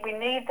we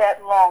need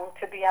that long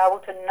to be able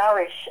to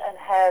nourish and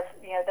have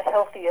the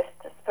healthiest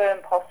sperm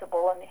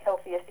possible and the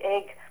healthiest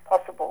egg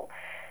possible.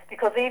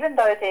 Because even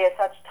though they're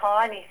such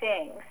tiny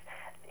things,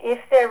 if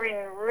they're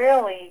in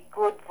really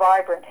good,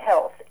 vibrant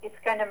health, it's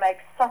going to make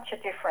such a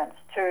difference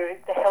to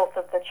the health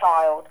of the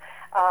child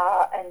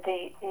and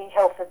the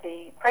health of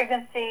the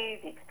pregnancy,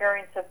 the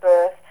experience of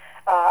birth.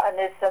 And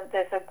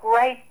there's a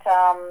great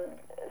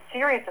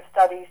series of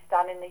studies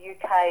done in the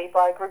UK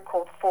by a group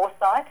called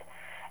Foresight,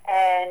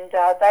 and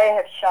they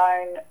have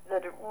shown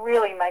that it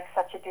really makes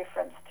such a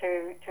difference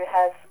to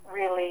have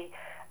really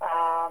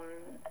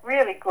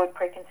good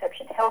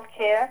preconception health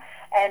care,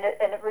 and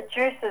it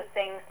reduces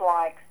things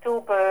like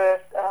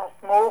stillbirth,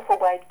 small for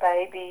weight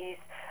babies,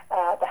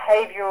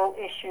 behavioural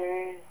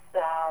issues,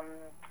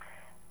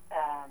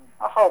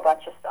 a whole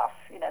bunch of stuff.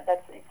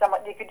 That's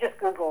someone you could just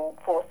Google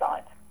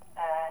Foresight,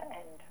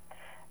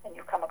 and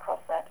you'll come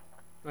across that.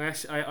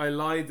 I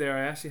lied there.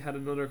 I actually had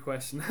another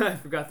question I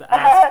forgot to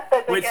ask.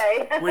 That's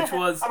okay. which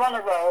was I'm on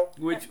a roll.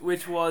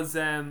 Which was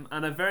and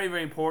a very,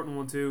 very important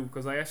one too,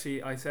 because I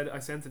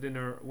sent it in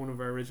one of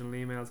our original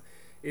emails.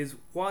 Is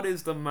what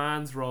is the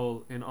man's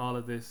role in all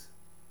of this?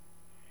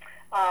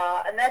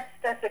 And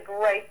that's a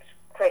great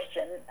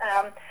question.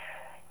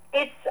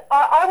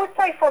 I would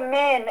say for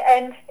men,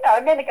 and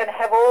men are going to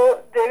have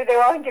all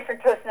their own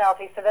different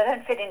personalities, so they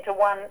don't fit into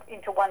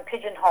one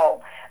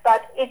pigeonhole.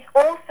 But it's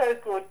also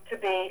good to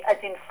be as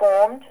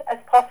informed as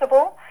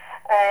possible,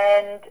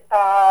 and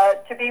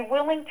to be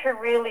willing to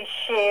really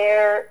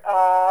share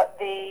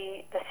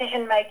the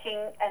decision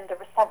making and the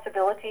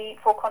responsibility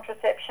for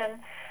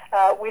contraception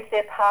with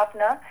their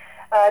partner.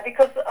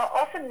 Because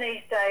often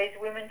these days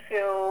women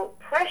feel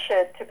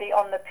pressured to be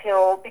on the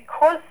pill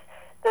because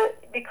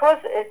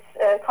it's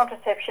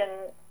contraception,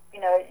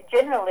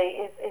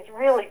 generally is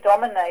really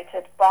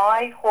dominated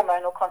by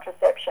hormonal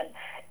contraception.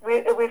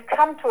 We've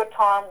come to a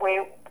time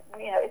where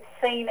it's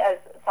seen as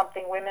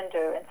something women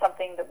do and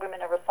something that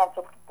women are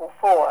responsible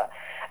for,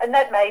 and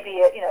that may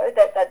be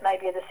that may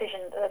be a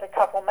decision that a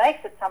couple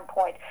makes at some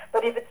point.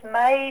 But if it's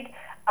made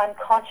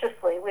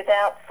unconsciously,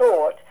 without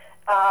thought,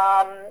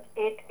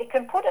 it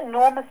can put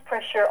enormous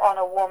pressure on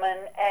a woman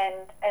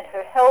and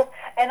her health,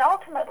 and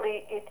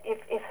ultimately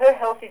if her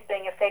health is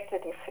being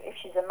affected, if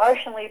she's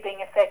emotionally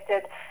being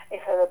affected,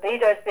 if her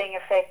libido is being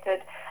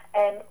affected,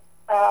 and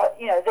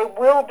there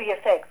will be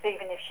effects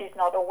even if she's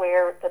not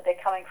aware that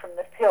they're coming from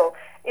the pill,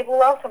 it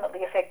will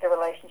ultimately affect the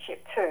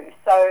relationship too.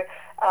 So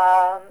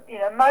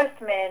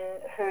most men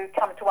who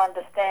come to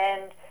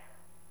understand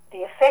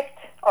the effect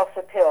of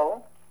the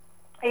pill,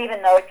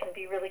 even though it can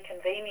be really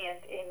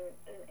convenient in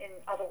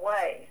other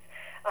ways,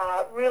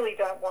 really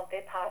don't want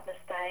their partner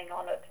staying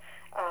on it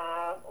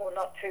or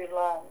not too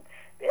long,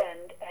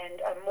 and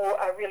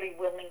are really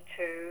willing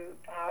to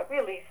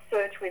really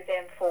search with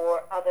them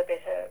for other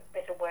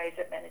better ways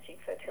of managing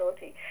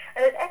fertility.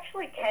 And it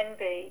actually can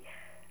be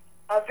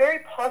a very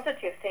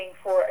positive thing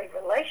for a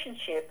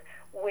relationship,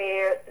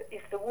 where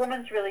if the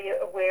woman's really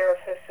aware of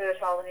her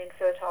fertile and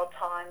infertile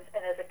times,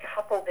 and as a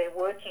couple they're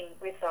working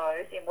with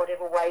those in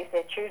whatever ways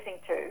they're choosing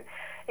to,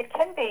 it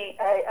can be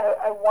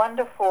a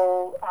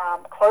wonderful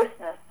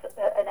closeness,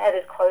 an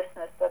added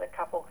closeness that a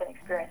couple can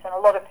experience. And a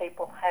lot of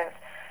people have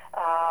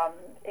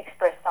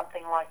expressed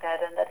something like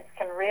that, and that it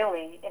can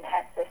really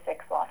enhance their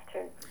sex life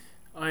too.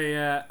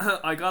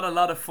 I got a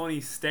lot of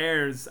funny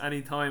stares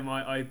anytime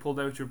I pulled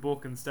out your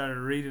book and started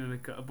reading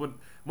it. But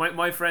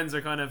my friends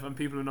are kind of, and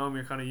people who know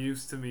me are kind of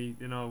used to me,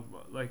 you know,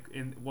 like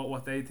in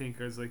what they think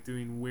is like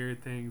doing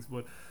weird things.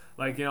 But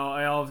like, you know,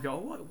 I always go,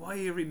 why are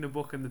you reading a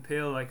book in the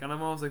pill? Like, and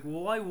I'm always like,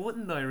 well, why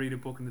wouldn't I read a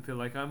book in the pill?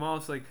 Like, I'm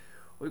always like,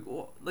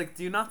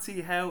 do you not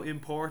see how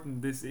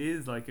important this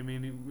is? Like, I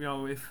mean, you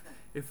know, if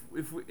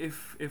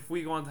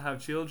we want to have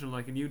children,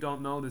 like, and you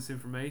don't know this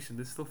information,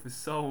 this stuff is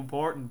so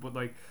important. But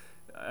like,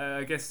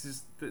 I guess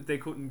just they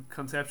couldn't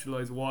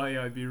conceptualize why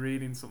I'd be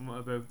reading something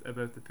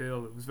about the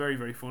pill. It was very,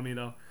 very funny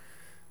though.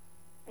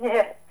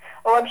 Yeah.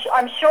 Well,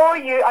 I'm sure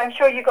you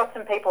got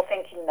some people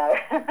thinking though.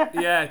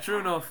 Yeah, true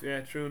enough.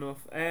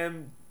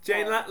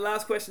 Jane,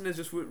 last question is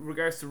just with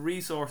regards to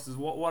resources.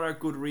 What are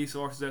good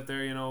resources out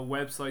there? You know,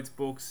 websites,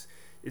 books.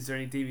 Is there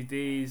any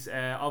DVDs?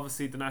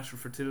 Obviously, the Natural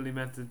Fertility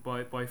Method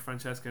by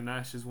Francesca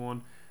Nash is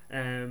one.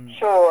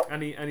 Sure.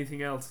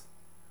 Anything else?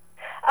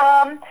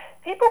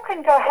 People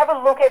can go have a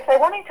look if they're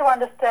wanting to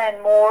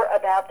understand more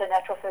about the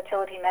natural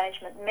fertility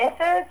management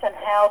methods and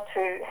how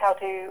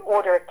to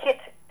order a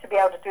kit to be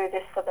able to do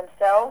this for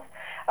themselves.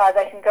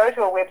 They can go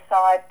to a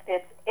website.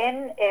 It's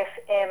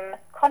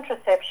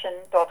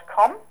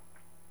nfmcontraception.com.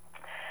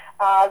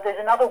 There's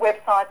another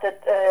website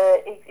that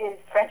is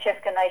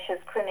Francesca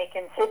Nash's clinic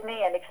in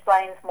Sydney and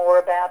explains more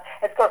about.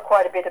 It's got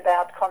quite a bit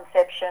about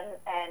conception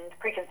and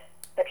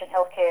preconception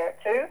healthcare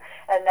too,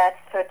 and that's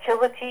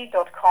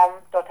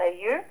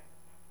fertility.com.au.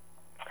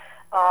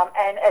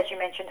 And as you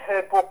mentioned,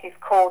 her book is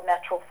called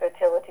Natural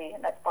Fertility,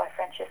 and that's by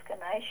Francesca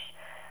Nash.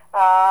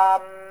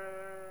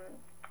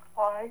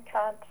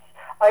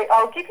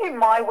 I'll give you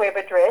my web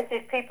address.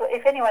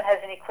 If anyone has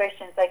any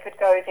questions, they could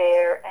go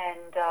there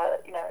and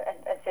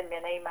and send me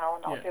an email,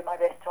 and I'll do my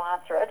best to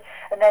answer it.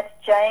 And that's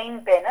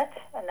Jane Bennett,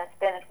 and that's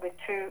Bennett with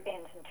 2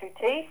 N's and 2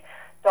 T's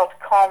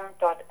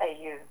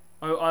 .com.au.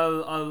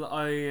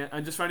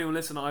 And just for anyone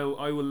listening,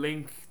 I will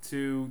link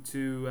to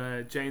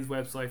Jane's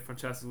website,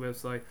 Francesca's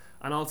website,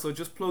 and also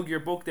just plug your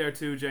book there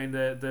too, Jane.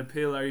 The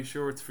pill. Are you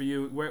sure it's for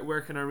you?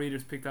 Where can our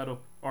readers pick that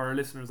up, or our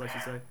listeners, I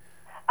should say?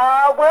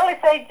 Well,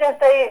 if they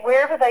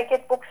wherever they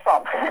get books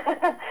from,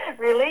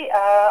 really.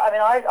 I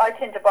mean, I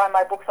tend to buy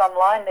my books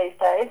online these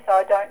days, so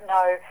I don't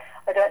know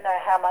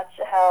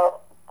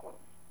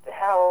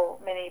how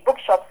many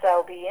bookshops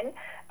they'll be in.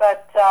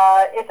 But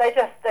if they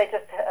just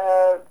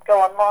go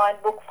online,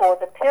 look for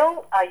The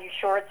Pill. Are you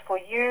sure it's for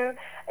you?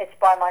 It's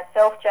by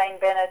myself, Jane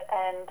Bennett,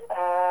 and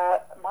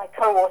my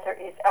co-author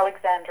is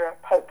Alexandra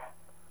Pope.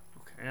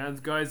 Okay,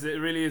 and guys, it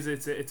really is.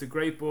 It's a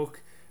great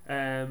book.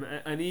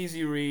 An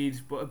easy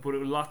read, but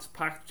lots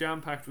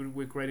jam-packed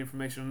with great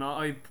information. And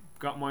I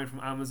got mine from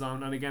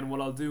Amazon, and again,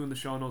 what I'll do in the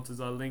show notes is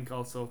I'll link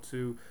also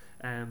to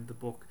the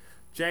book.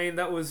 Jane,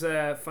 that was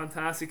a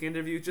fantastic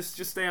interview.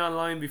 Just stay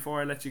online before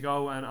I let you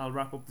go, and I'll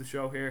wrap up the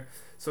show here.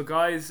 So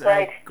guys,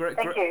 thank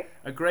you.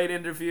 A great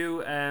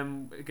interview.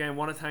 Again,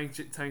 want to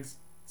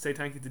say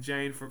thank you to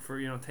Jane for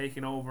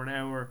taking over an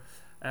hour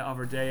of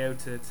her day out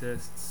to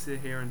sit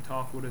here and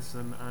talk with us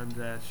and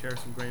share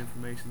some great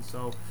information.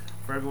 So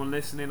for everyone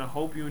listening, I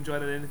hope you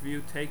enjoyed that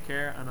interview. Take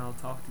care, and I'll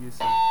talk to you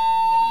soon.